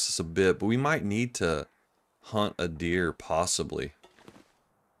 That'll last us a bit, but we might need to hunt a deer, possibly.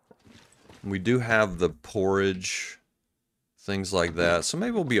 We do have the porridge, things like that, so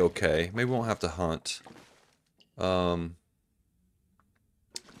maybe we'll be okay. Maybe we won't have to hunt. And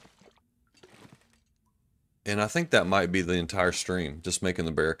I think that might be the entire stream, just making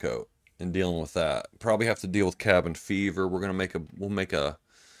the bear coat and dealing with that. Probably have to deal with cabin fever. We'll make a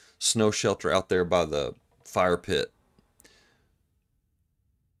snow shelter out there by the fire pit.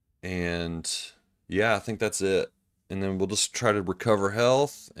 And yeah, I think that's it. And then we'll just try to recover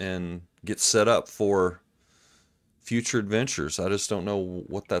health and get set up for future adventures. I just don't know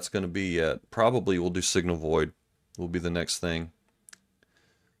what that's going to be yet. Probably we'll do Signal Void. Will be the next thing.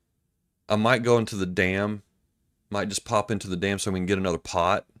 I might go into the dam. Might just pop into the dam so we can get another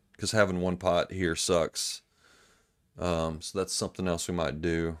pot, because having one pot here sucks. So that's something else we might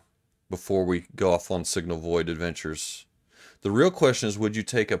do before we go off on Signal Void adventures. The real question is, would you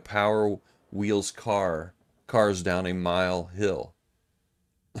take a Power Wheels cars down a mile hill?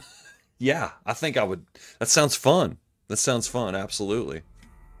 Yeah, I think I would. That sounds fun. That sounds fun, absolutely.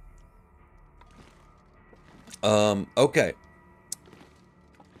 Okay.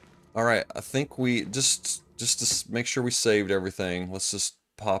 Alright, I think we just to make sure we saved everything, let's just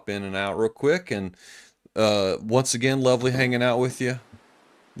pop in and out real quick, and Once again, lovely hanging out with you.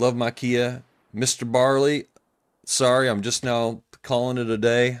 Love my Kia. Mr. Barley, sorry, I'm just now calling it a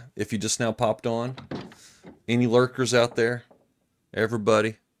day. If you just now popped on. Any lurkers out there?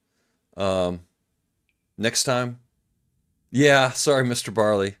 Everybody. Next time. Yeah, sorry, Mr.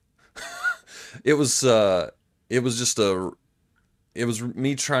 Barley. It was just it was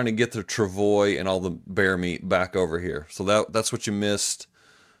me trying to get the travois and all the bear meat back over here. So that's what you missed.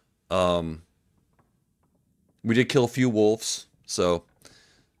 We did kill a few wolves, so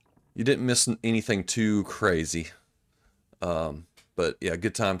you didn't miss anything too crazy. But yeah,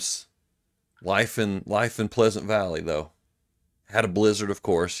 good times. Life in Pleasant Valley, though. Had a blizzard, of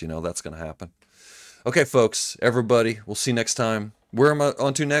course. You know that's gonna happen. Okay, folks, everybody, we'll see you next time. Where am I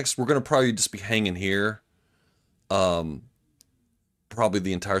on to next? We're gonna probably just be hanging here. Probably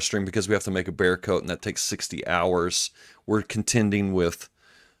the entire stream because we have to make a bear coat, and that takes 60 hours. We're contending with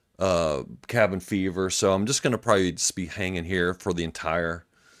cabin fever, so I'm just gonna probably just be hanging here for the entire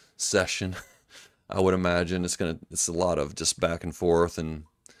session. I would imagine it's a lot of just back and forth and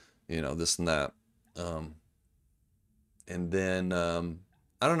this and that. And then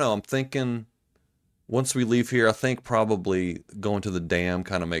I don't know, I'm thinking once we leave here, I think probably going to the dam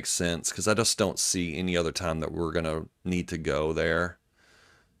kind of makes sense because I just don't see any other time that we're gonna need to go there.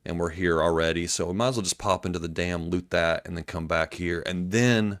 And we're here already, so we might as well just pop into the dam, loot that, and then come back here, and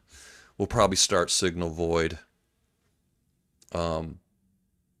then we'll probably start Signal Void. Kind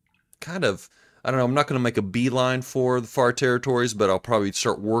of, I don't know, I'm not going to make a beeline for the far territories, but I'll probably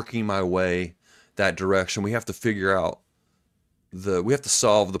start working my way that direction. We have to figure out we have to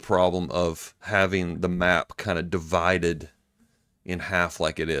solve the problem of having the map kind of divided in half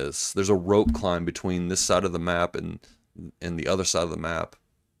like it is. There's a rope climb between this side of the map and the other side of the map.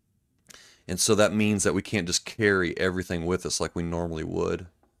 And so that means that we can't just carry everything with us like we normally would.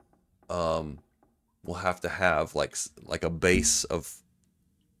 We'll have to have like a base of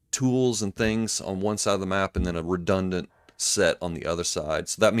tools and things on one side of the map and then a redundant set on the other side.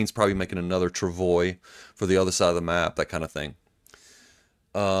 So that means probably making another travois for the other side of the map, that kind of thing.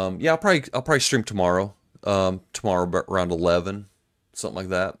 Yeah, I'll probably stream tomorrow. Tomorrow around 11, something like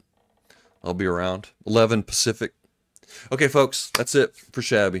that. I'll be around 11 Pacific. Okay, folks, that's it for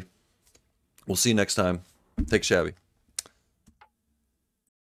Shabby. We'll see you next time. Take Shabby.